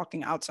car and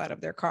walking outside of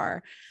their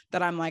car,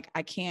 that I'm like,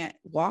 I can't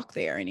walk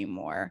there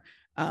anymore.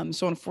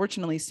 So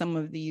unfortunately, some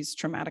of these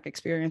traumatic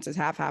experiences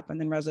have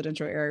happened in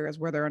residential areas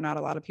where there are not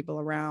a lot of people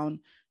around.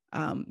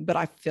 But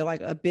I feel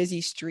like a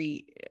busy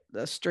street,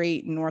 the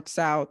straight north,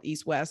 south,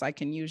 east, west, I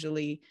can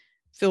usually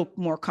feel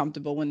more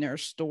comfortable when there are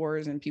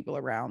stores and people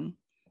around.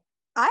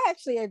 I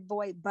actually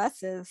avoid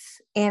buses,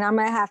 and I'm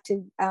going to have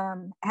to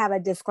have a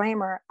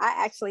disclaimer.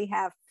 I actually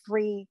have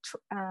free,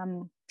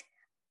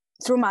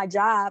 through my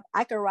job,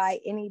 I could ride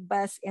any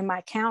bus in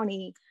my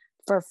county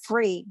for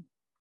free.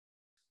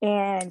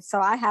 And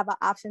so I have an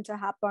option to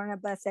hop on a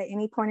bus at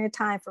any point in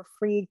time for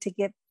free to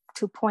get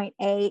to point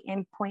A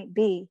and point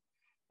B.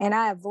 And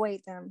I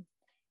avoid them.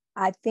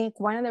 I think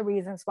one of the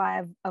reasons why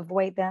I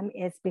avoid them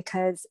is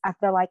because I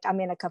feel like I'm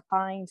in a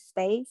confined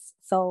space.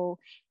 So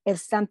if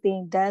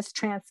something does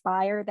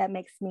transpire that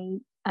makes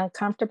me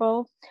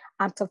uncomfortable,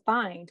 I'm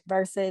confined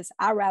versus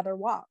I rather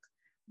walk.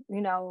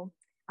 You know,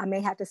 I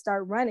may have to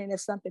start running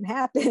if something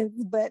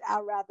happens, but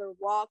I'd rather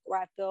walk where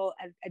I feel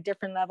a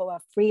different level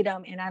of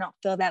freedom and I don't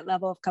feel that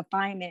level of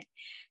confinement.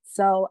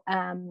 So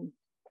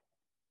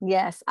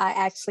yes, I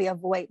actually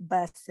avoid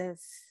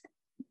buses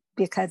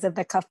because of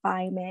the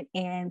confinement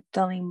and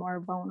feeling more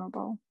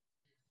vulnerable.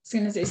 I was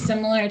going to say,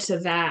 similar to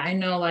that, I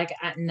know like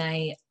at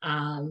night,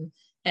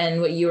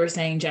 and what you were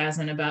saying,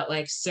 Jasmine, about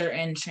like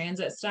certain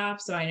transit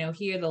stops. So I know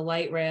here, the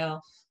light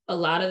rail, a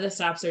lot of the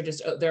stops are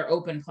just, they're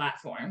open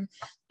platform.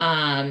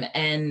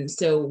 And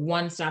so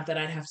one stop that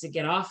I'd have to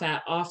get off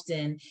at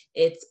often,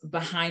 it's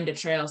behind a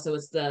trail. So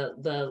it's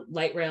the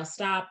light rail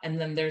stop, and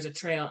then there's a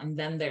trail, and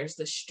then there's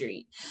the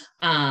street.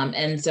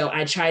 And so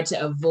I tried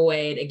to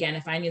avoid, again,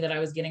 if I knew that I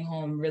was getting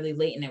home really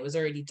late and it was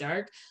already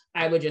dark,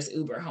 I would just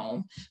Uber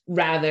home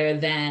rather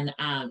than,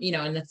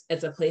 and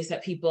it's a place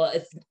that people,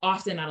 it's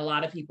often not a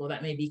lot of people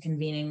that may be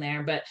convening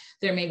there, but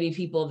there may be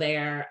people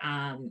there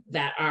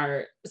that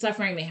are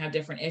suffering, may have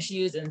different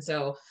issues. And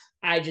so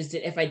I just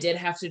did, if I did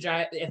have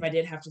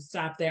to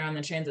stop there on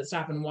the transit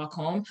stop and walk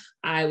home,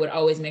 I would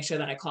always make sure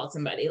that I called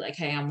somebody like,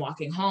 hey, I'm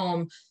walking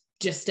home,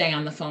 just stay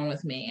on the phone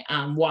with me,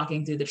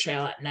 walking through the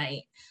trail at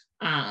night.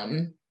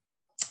 And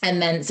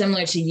then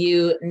similar to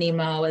you,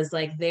 Nemo, is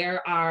like,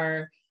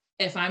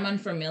 if I'm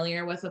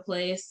unfamiliar with a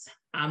place,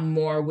 I'm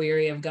more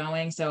weary of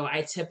going. So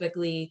I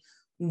typically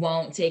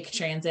won't take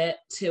transit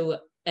to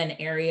an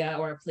area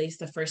or a place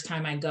the first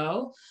time I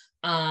go.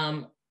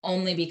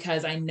 Only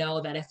because I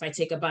know that if I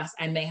take a bus,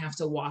 I may have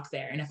to walk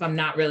there. And if I'm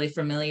not really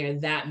familiar,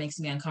 that makes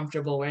me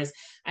uncomfortable. Whereas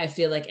I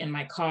feel like in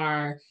my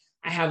car,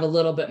 I have a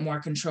little bit more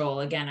control.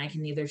 Again, I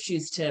can either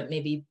choose to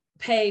maybe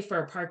pay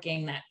for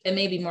parking that it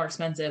may be more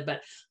expensive,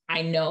 but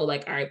I know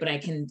like, all right, but I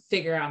can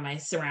figure out my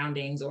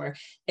surroundings, or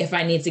if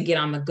I need to get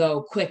on the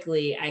go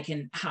quickly, I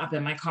can hop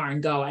in my car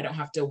and go. I don't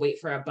have to wait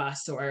for a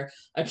bus or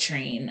a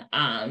train.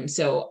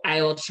 So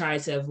I will try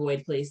to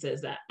avoid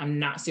places that I'm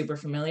not super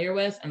familiar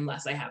with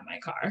unless I have my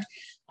car.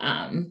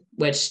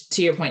 Which,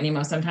 to your point,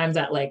 Nemo, sometimes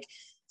that like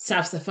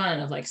stops the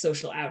fun of like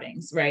social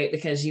outings, right?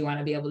 Because you want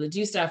to be able to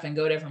do stuff and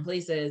go different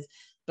places,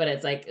 but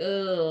it's like,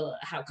 oh,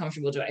 how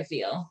comfortable do I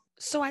feel?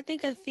 So I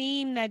think a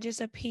theme that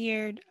just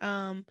appeared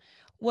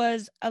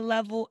was a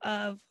level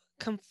of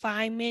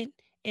confinement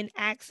and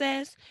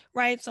access,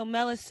 right? So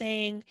Mel is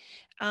saying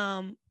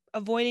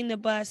avoiding the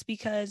bus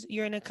because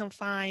you're in a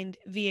confined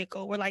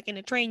vehicle. Where like in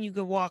a train, you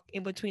could walk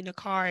in between the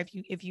car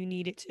if you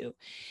needed to.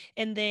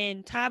 And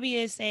then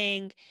Tabia is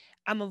saying,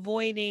 I'm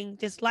avoiding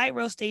this light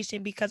rail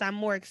station because I'm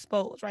more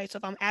exposed, right? So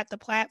if I'm at the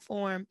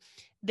platform,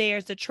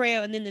 there's the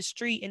trail and then the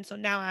street, and so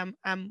now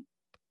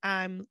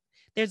I'm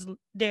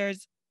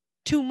there's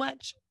too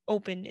much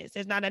openness.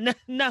 There's not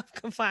enough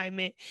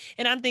confinement.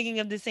 And I'm thinking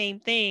of the same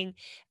thing.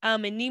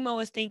 And Nemo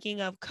is thinking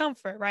of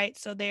comfort, right?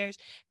 So there's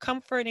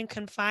comfort and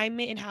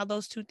confinement and how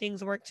those two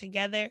things work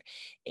together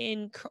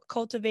in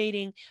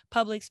cultivating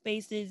public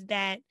spaces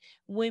that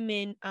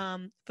women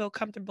feel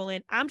comfortable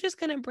in. I'm just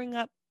going to bring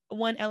up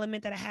one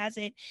element that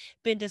hasn't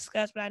been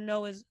discussed, but I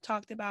know is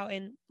talked about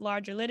in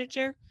larger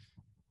literature.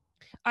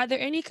 Are there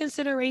any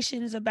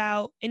considerations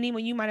about,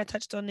 anyone, you might have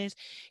touched on this,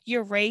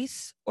 your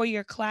race or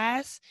your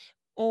class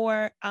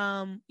or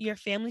your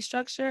family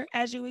structure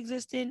as you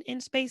exist in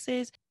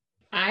spaces?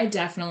 I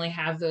definitely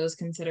have those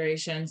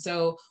considerations.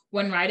 So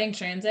when riding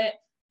transit,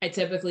 I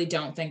typically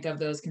don't think of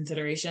those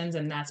considerations.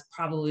 And that's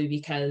probably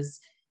because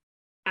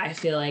I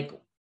feel like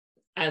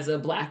as a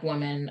Black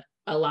woman,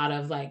 a lot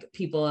of like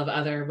people of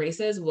other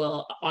races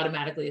will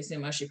automatically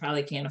assume, oh, she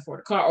probably can't afford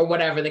a car, or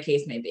whatever the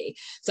case may be.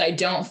 So I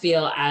don't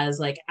feel as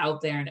like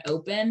out there and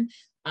open.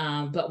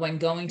 But when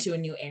going to a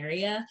new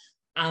area,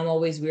 I'm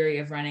always weary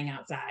of running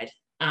outside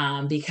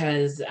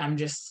because I'm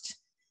just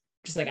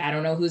like, I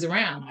don't know who's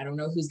around. I don't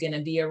know who's going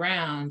to be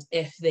around.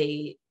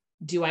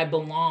 Do I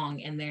belong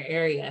in their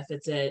area? If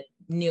it's a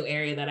new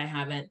area that I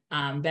haven't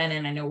been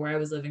in, I know where I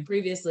was living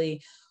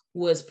previously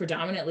was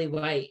predominantly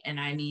white. And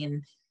I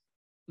mean,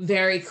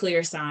 very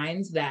clear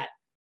signs that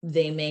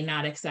they may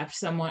not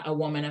accept a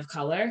woman of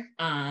color.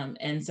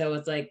 And so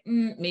it's like,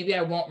 maybe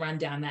I won't run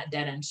down that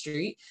dead end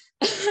street.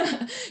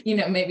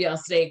 Maybe I'll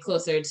stay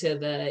closer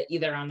to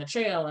either on the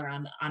trail or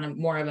on a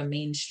more of a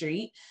main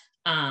street.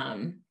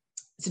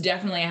 So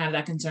definitely I have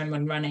that concern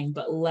when running,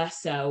 but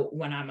less so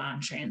when I'm on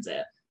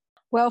transit.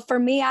 Well, for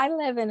me, I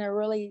live in a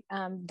really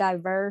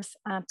diverse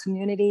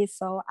community.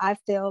 So I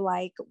feel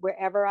like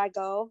wherever I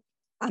go,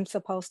 I'm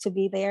supposed to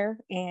be there.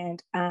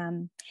 And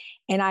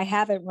I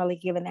haven't really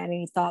given that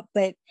any thought.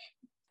 But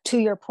to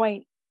your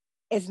point,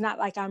 it's not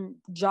like I'm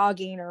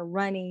jogging or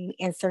running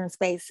in certain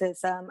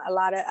spaces. A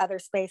lot of other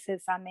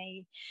spaces I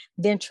may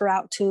venture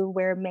out to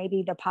where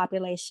maybe the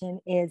population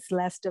is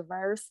less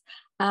diverse.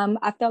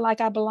 I feel like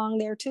I belong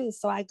there too.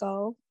 So I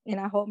go and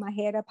I hold my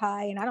head up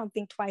high and I don't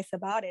think twice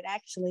about it,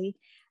 actually.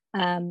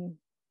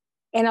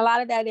 And a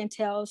lot of that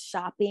entails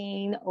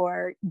shopping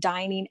or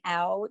dining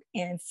out.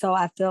 And so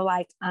I feel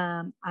like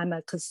I'm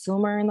a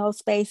consumer in those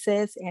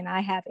spaces and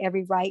I have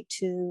every right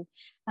to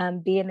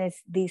be in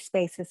these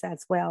spaces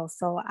as well.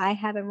 So I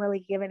haven't really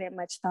given it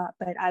much thought,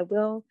 but I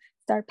will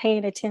start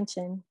paying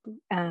attention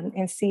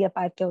and see if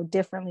I feel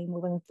differently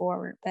moving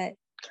forward. But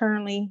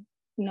currently,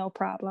 no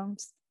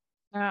problems.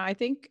 I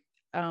think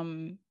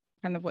kind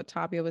of what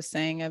Tabia was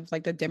saying of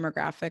like the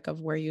demographic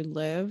of where you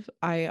live.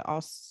 I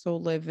also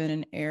live in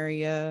an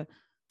area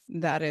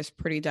that is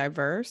pretty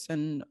diverse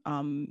and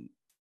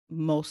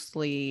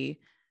mostly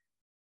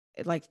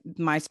like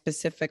my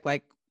specific,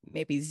 like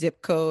maybe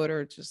zip code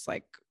or just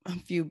like a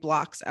few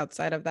blocks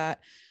outside of that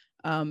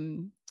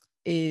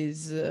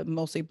is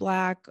mostly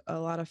Black, a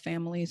lot of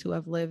families who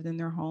have lived in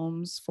their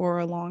homes for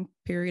a long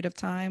period of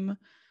time.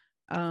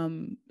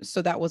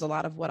 So that was a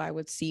lot of what I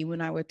would see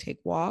when I would take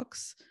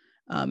walks.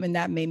 And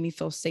that made me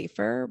feel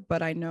safer.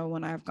 But I know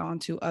when I've gone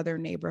to other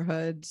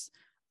neighborhoods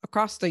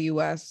across the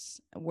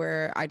US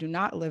where I do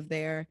not live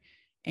there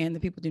and the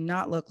people do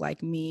not look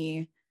like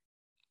me,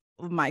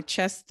 my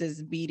chest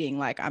is beating,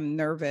 like I'm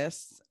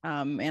nervous.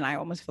 And I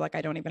almost feel like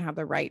I don't even have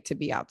the right to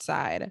be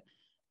outside.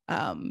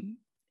 And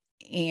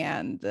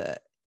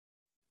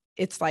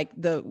it's like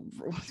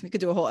we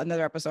could do a whole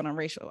another episode on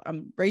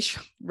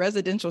racial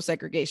residential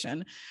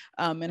segregation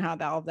and how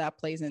all of that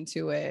plays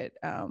into it.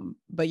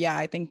 But yeah,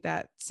 I think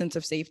that sense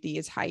of safety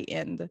is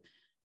heightened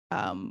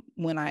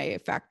when I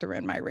factor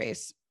in my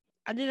race.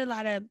 I did a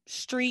lot of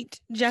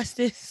street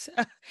justice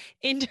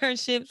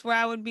internships where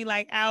I would be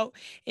like out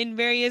in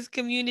various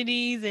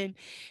communities and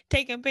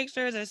taking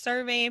pictures and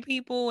surveying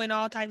people and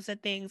all types of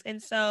things.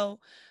 And so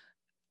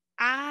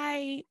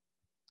I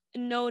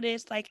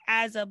noticed, like,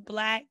 as a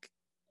Black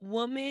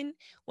woman,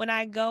 when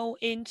I go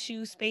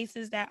into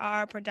spaces that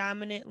are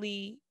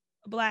predominantly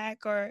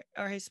Black or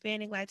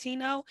Hispanic,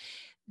 Latino,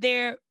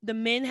 the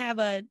men have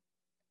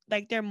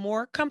they're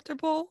more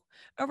comfortable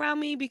around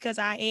me because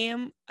I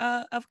am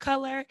of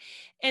color.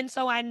 And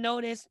so I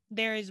noticed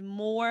there is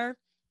more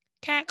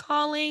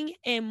catcalling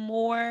and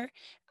more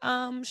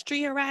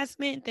street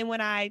harassment than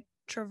when I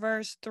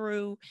traverse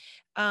through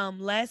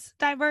less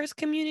diverse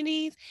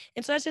communities.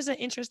 And so that's just an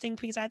interesting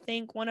piece. I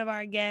think one of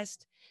our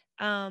guests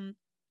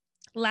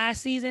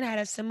last season had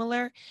a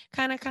similar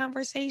kind of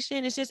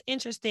conversation. It's just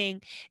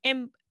interesting.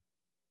 And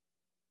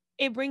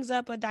it brings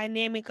up a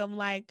dynamic of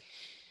like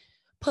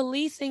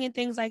policing and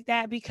things like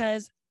that,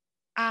 because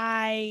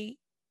I'm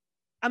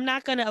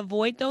not going to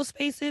avoid those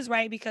spaces,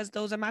 right? Because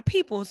those are my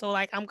people. So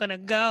like, I'm going to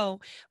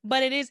go.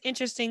 But it is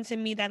interesting to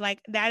me that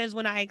like, that is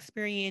when I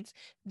experience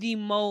the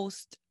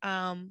most,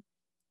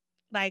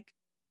 like,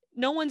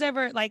 no one's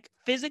ever like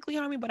physically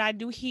harmed me, but I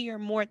do hear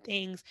more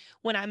things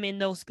when I'm in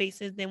those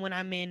spaces than when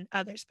I'm in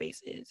other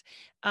spaces.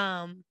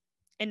 And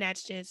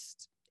that's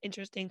just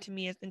interesting to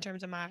me as in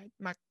terms of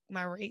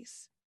my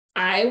race.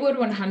 I would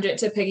 100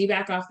 to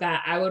piggyback off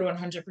that. I would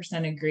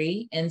 100%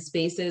 agree. In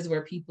spaces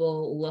where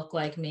people look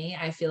like me,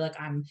 I feel like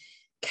I'm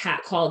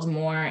catcalled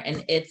more,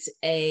 and it's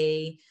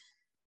a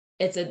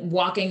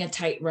walking a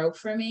tightrope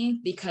for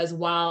me, because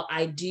while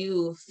I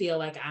do feel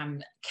like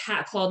I'm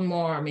catcalled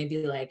more, or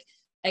maybe like,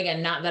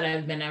 again, not that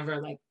I've been ever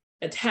like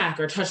attacked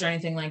or touched or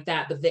anything like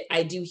that, but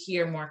I do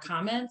hear more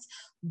comments,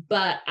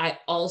 but I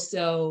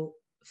also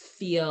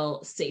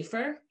feel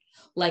safer.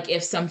 Like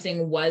if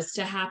something was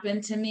to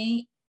happen to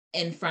me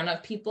in front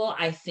of people,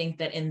 I think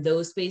that in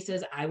those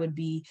spaces, I would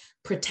be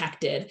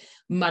protected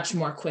much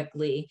more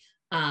quickly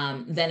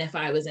than if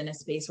I was in a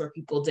space where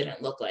people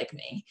didn't look like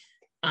me.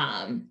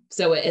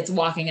 So it's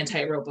walking a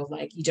tightrope of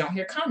like, you don't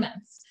hear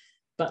comments,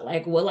 but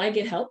like, will I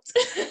get helped?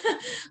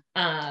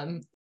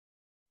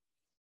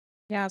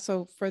 Yeah.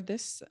 So for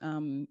this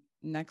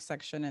next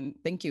section, and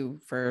thank you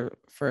for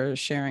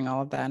sharing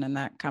all of that in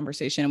that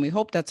conversation. And we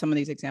hope that some of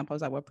these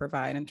examples I would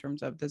provide in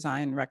terms of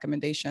design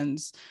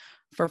recommendations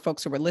for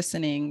folks who are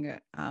listening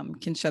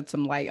can shed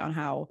some light on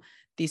how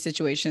these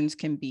situations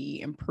can be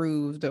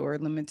improved or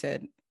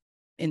limited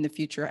in the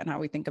future, and how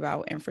we think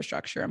about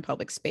infrastructure and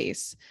public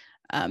space.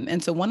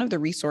 And so one of the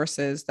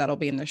resources that'll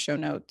be in the show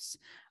notes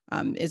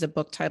is a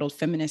book titled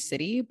Feminist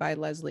City by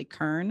Leslie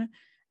Kern.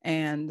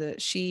 And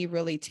she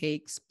really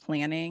takes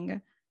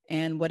planning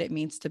and what it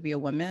means to be a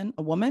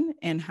woman,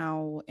 and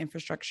how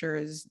infrastructure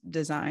is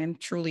designed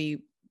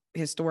truly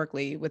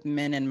historically with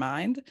men in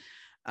mind,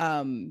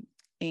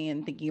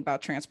 and thinking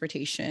about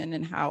transportation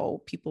and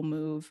how people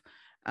move.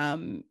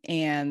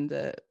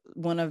 And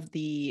one of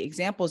the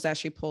examples that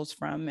she pulls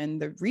from,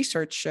 and the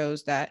research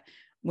shows that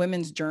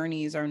women's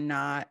journeys are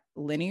not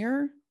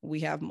linear.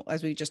 We have,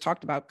 as we just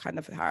talked about, kind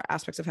of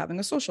aspects of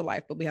having a social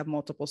life, but we have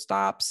multiple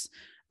stops.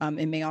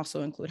 It may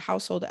also include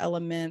household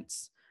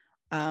elements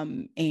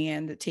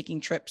and taking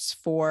trips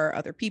for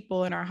other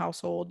people in our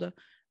household.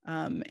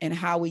 and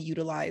how we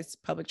utilize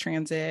public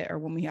transit, or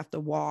when we have to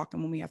walk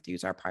and when we have to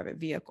use our private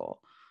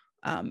vehicle.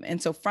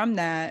 And so from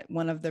that,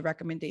 one of the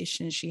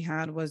recommendations she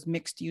had was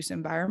mixed use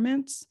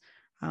environments,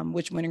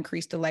 which would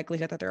increase the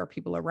likelihood that there are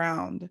people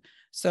around.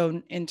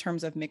 So in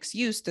terms of mixed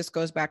use, this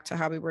goes back to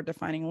how we were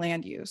defining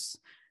land use.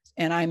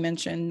 And I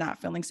mentioned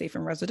not feeling safe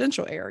in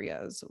residential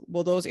areas.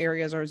 Well, those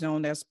areas are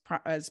zoned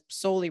as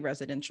solely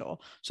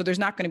residential. So there's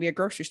not going to be a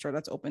grocery store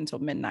that's open till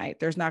midnight.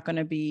 There's not going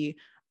to be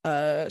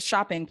a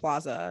shopping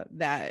plaza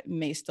that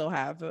may still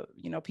have,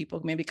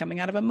 people maybe coming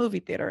out of a movie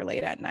theater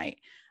late at night.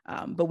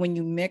 But when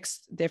you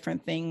mix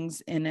different things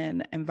in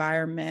an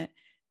environment,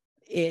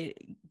 it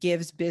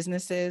gives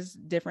businesses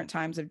different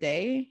times of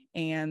day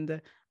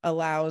and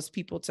allows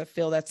people to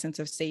feel that sense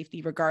of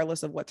safety,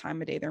 regardless of what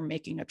time of day they're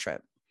making a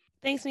trip.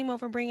 Thanks, Nemo,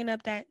 for bringing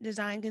up that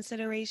design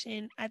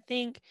consideration. I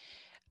think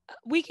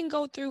we can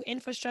go through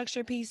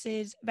infrastructure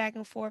pieces back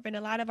and forth, and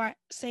a lot of our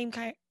same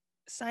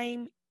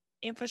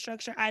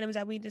infrastructure items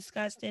that we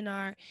discussed in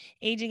our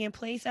aging in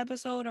place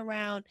episode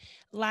around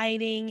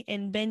lighting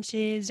and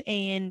benches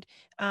and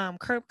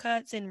curb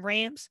cuts and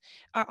ramps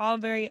are all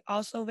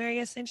also very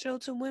essential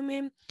to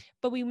women.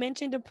 But we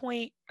mentioned a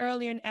point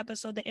earlier in the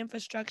episode that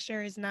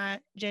infrastructure is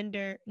not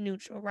gender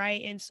neutral,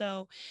 right? And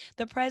so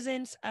the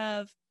presence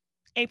of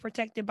a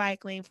protected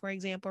bike lane, for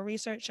example,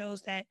 research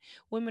shows that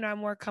women are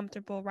more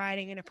comfortable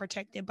riding in a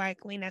protected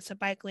bike lane. That's a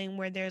bike lane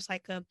where there's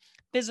like a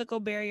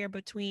physical barrier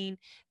between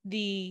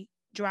the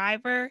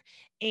driver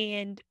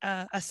and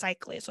a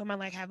cyclist. So I might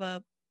like have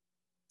a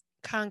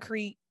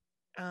concrete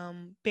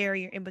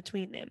barrier in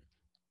between them.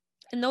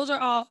 And those are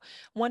all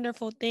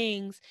wonderful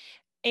things,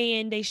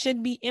 and they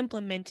should be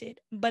implemented.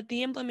 But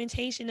the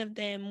implementation of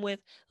them with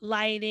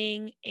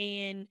lighting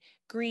and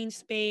green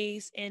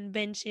space and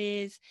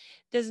benches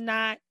does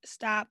not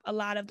stop a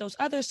lot of those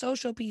other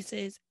social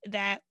pieces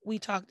that we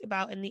talked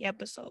about in the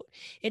episode.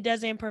 It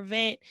doesn't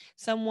prevent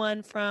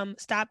someone from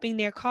stopping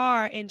their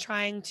car and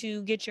trying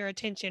to get your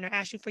attention or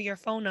ask you for your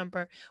phone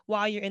number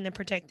while you're in the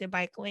protected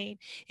bike lane.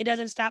 It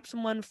doesn't stop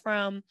someone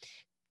from,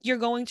 you're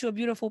going to a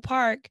beautiful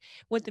park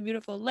with the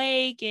beautiful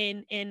lake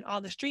and all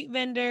the street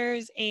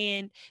vendors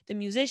and the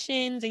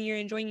musicians, and you're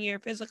enjoying your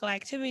physical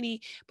activity,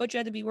 but you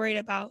have to be worried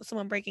about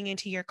someone breaking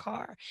into your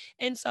car.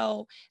 And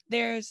so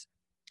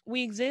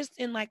we exist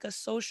in like a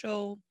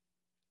social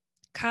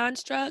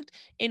construct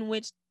in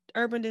which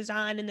urban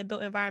design and the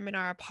built environment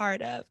are a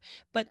part of,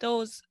 but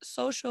those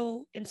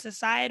social and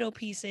societal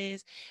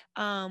pieces,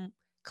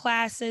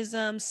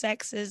 classism,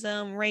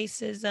 sexism,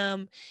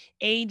 racism,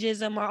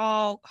 ageism are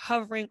all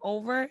hovering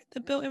over the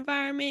built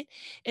environment.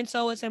 And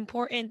so it's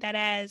important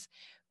that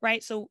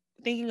so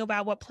thinking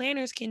about what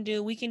planners can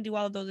do, we can do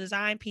all of those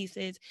design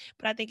pieces,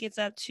 but I think it's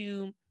up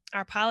to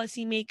our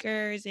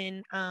policymakers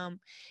and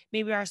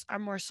maybe our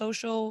more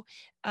social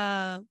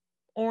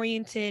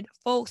oriented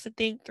folks to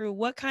think through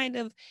what kind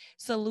of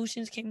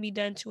solutions can be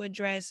done to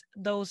address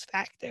those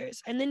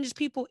factors. And then just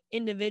people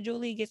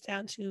individually gets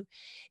down to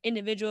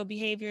individual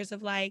behaviors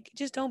of like,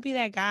 just don't be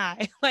that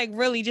guy. Like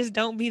really just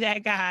don't be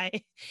that guy.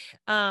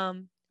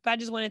 But I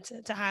just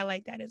wanted to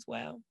highlight that as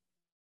well.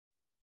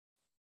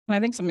 And I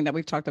think something that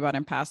we've talked about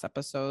in past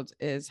episodes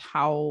is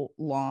how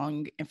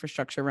long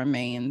infrastructure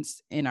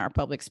remains in our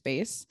public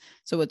space.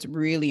 So it's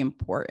really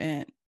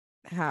important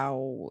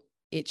how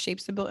it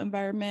shapes the built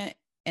environment.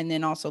 And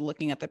then also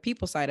looking at the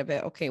people side of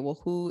it. Okay, well,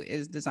 who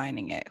is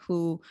designing it?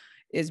 Who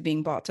is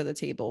being brought to the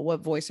table?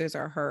 What voices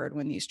are heard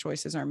when these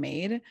choices are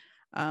made?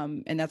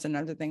 And that's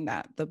another thing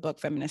that the book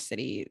Feminist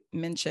City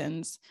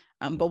mentions.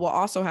 But we'll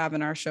also have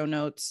in our show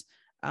notes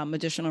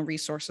additional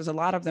resources, a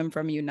lot of them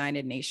from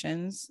United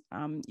Nations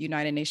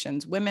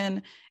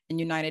Women and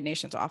United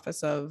Nations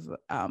Office of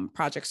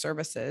Project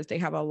Services. They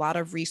have a lot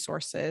of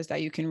resources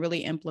that you can really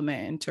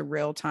implement into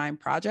real-time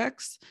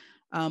projects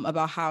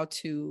about how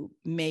to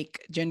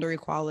make gender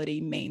equality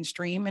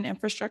mainstream in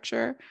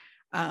infrastructure,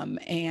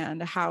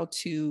 and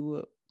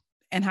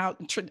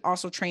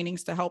also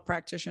trainings to help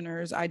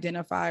practitioners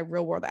identify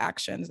real world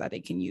actions that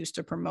they can use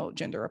to promote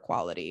gender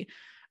equality.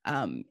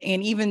 And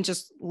even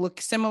just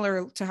look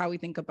similar to how we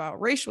think about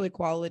racial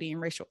equality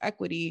and racial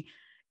equity,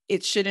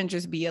 it shouldn't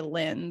just be a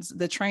lens.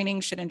 The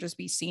training shouldn't just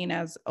be seen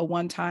as a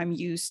one-time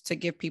use to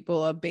give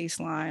people a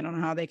baseline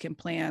on how they can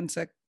plan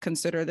to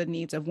consider the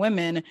needs of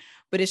women,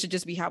 but it should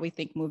just be how we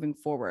think moving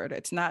forward.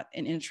 It's not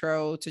an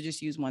intro to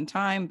just use one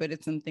time, but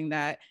it's something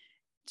that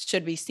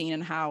should be seen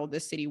in how the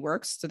city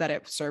works so that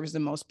it serves the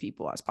most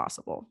people as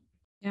possible.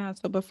 Yeah.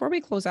 So before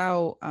we close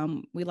out,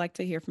 we'd like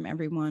to hear from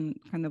everyone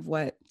kind of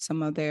what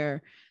some of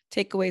their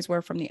takeaways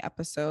were from the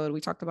episode.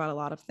 We talked about a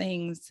lot of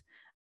things.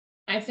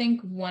 I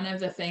think one of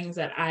the things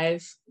that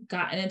I've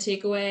gotten a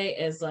takeaway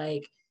is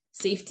like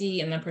safety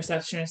and the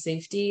perception of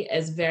safety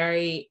is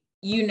very,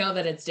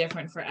 that it's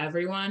different for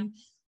everyone.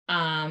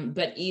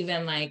 But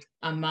even like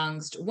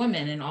amongst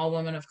women and all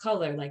women of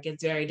color, like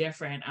it's very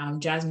different.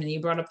 Jasmine,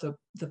 you brought up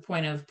the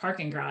point of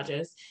parking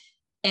garages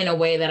in a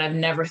way that I've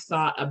never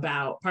thought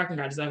about parking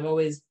garages. I've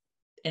always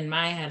in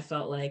my head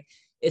felt like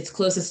it's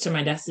closest to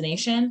my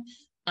destination.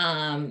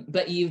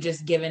 But you've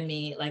just given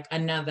me like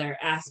another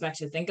aspect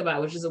to think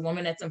about, which is a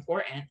woman that's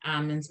important,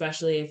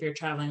 especially if you're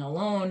traveling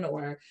alone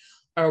or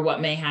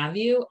what may have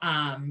you.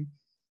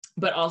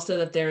 But also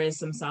that there is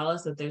some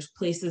solace, that there's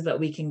places that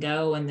we can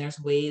go and there's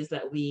ways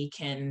that we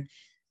can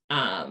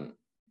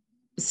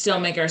still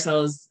make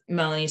ourselves,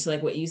 Melanie, to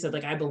like what you said,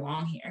 like I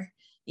belong here,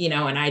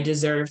 and I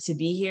deserve to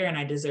be here and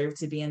I deserve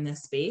to be in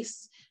this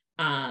space.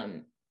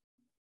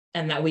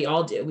 And that we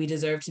all do. We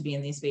deserve to be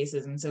in these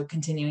spaces. And so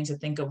continuing to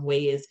think of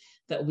ways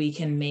that we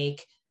can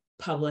make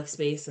public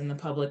space and the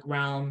public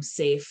realm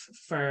safe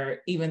for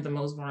even the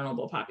most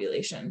vulnerable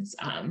populations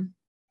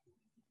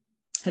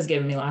has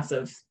given me lots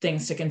of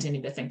things to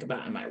continue to think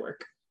about in my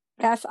work.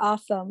 That's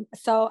awesome.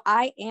 So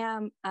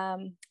I'm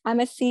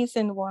a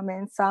seasoned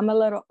woman, so I'm a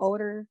little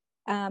older,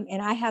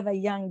 and I have a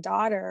young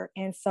daughter.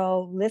 And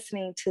so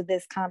listening to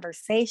this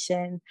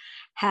conversation,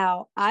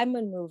 how I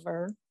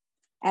maneuver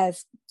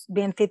as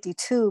being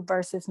 52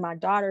 versus my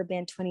daughter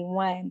being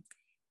 21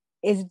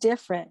 is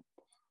different.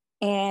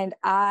 And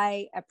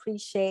I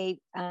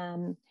appreciate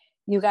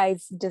you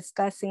guys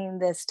discussing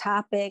this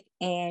topic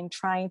and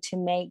trying to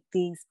make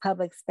these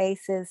public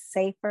spaces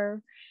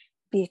safer,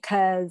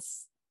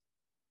 because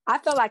I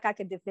feel like I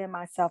could defend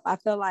myself. I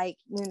feel like,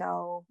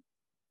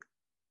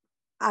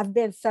 I've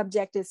been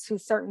subjected to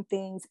certain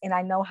things and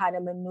I know how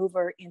to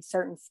maneuver in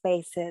certain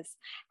spaces.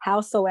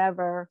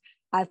 Howsoever,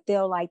 I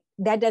feel like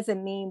that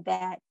doesn't mean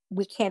that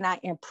we cannot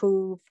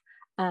improve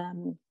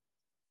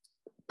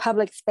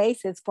public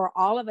spaces for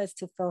all of us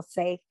to feel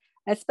safe,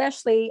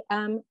 especially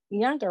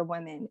younger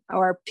women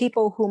or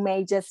people who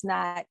may just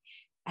not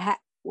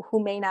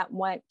who may not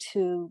want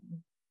to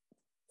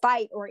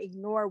fight or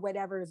ignore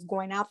whatever is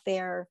going out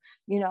there,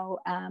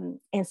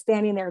 and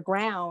standing their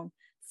ground.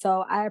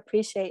 So I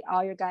appreciate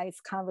all your guys'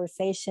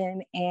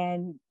 conversation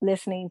and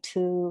listening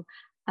to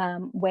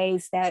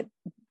ways that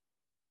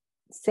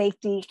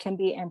safety can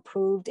be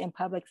improved in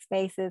public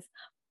spaces,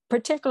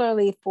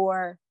 particularly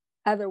for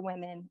other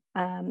women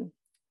and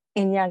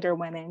younger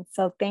women.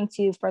 So thank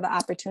you for the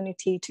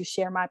opportunity to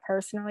share my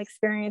personal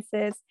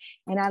experiences.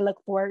 And I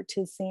look forward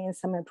to seeing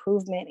some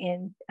improvement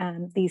in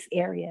these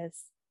areas.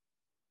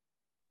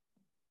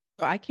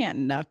 So I can't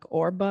knuck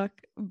or buck,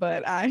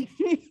 but I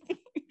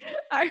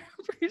I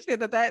appreciate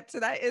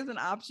that is an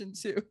option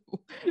too.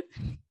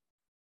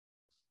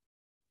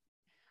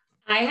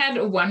 I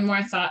had one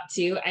more thought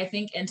too. I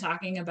think in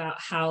talking about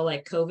how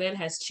like COVID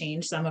has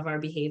changed some of our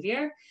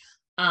behavior,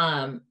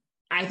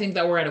 I think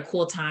that we're at a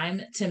cool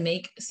time to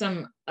make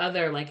some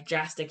other like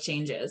drastic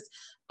changes.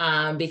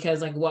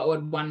 Because like what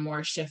would one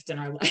more shift in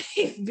our life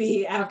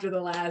be after the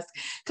last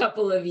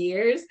couple of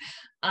years?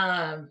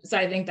 So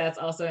I think that's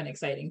also an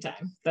exciting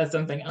time. That's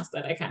something else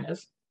that I kind of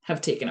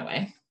have taken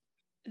away.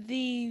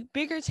 The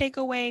bigger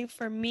takeaway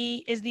for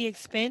me is the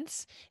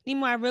expense.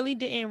 Nemo, I really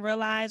didn't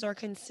realize or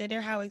consider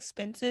how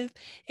expensive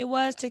it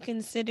was to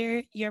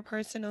consider your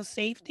personal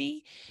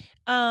safety.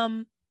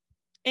 And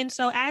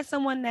so as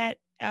someone that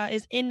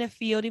is in the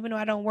field, even though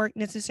I don't work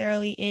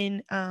necessarily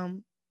in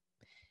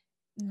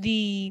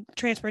the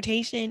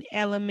transportation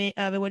element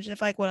of it, which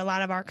is like what a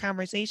lot of our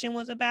conversation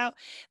was about,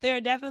 there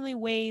are definitely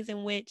ways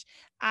in which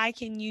I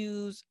can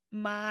use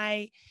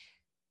my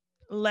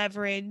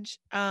leverage,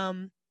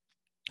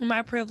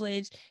 my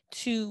privilege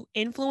to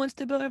influence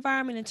the built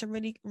environment and to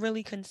really,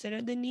 really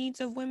consider the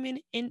needs of women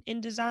in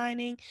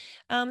designing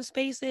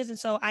spaces. And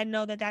so I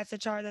know that that's a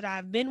chart that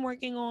I've been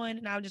working on,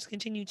 and I'll just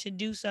continue to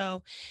do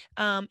so,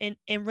 and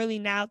really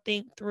now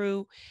think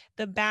through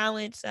the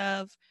balance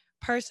of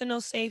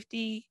personal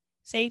safety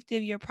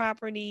of your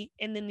property,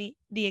 and then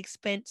the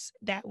expense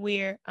that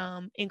we're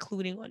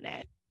including on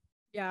that.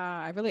 Yeah,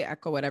 I really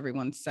echo what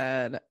everyone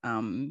said.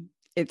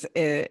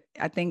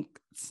 I think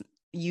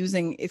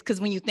using it, because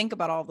when you think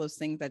about all those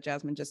things that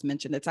Jasmine just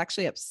mentioned, it's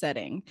actually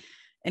upsetting.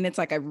 And it's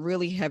like a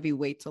really heavy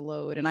weight to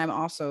load. And I'm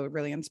also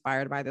really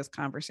inspired by this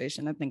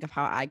conversation and think of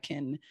how I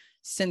can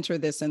center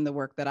this in the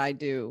work that I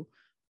do.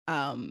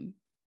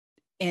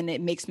 And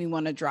it makes me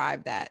want to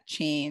drive that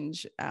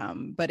change.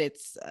 But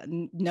it's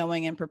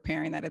knowing and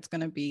preparing that it's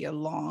going to be a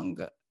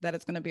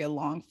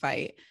long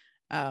fight.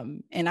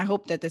 And I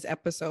hope that this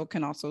episode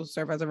can also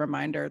serve as a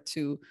reminder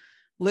to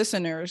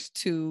listeners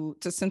to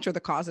center the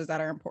causes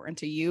that are important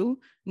to you,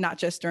 not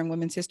just during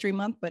Women's History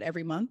Month, but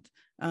every month.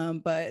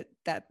 But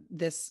that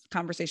this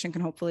conversation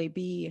can hopefully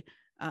be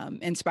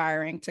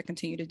inspiring to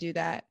continue to do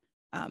that.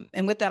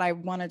 And with that, I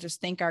want to just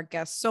thank our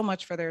guests so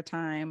much for their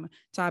time,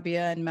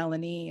 Tabia and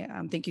Melanie.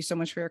 Thank you so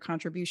much for your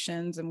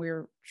contributions. And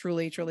we're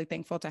truly, truly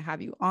thankful to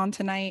have you on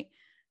tonight.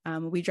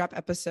 We drop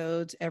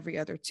episodes every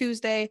other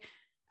Tuesday.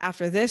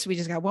 After this, we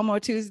just got one more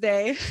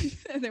Tuesday,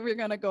 and then we're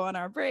going to go on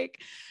our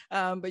break.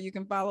 But you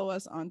can follow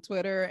us on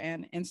Twitter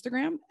and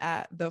Instagram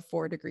at The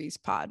 4 Degrees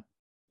Pod.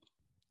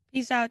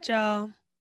 Peace out, y'all.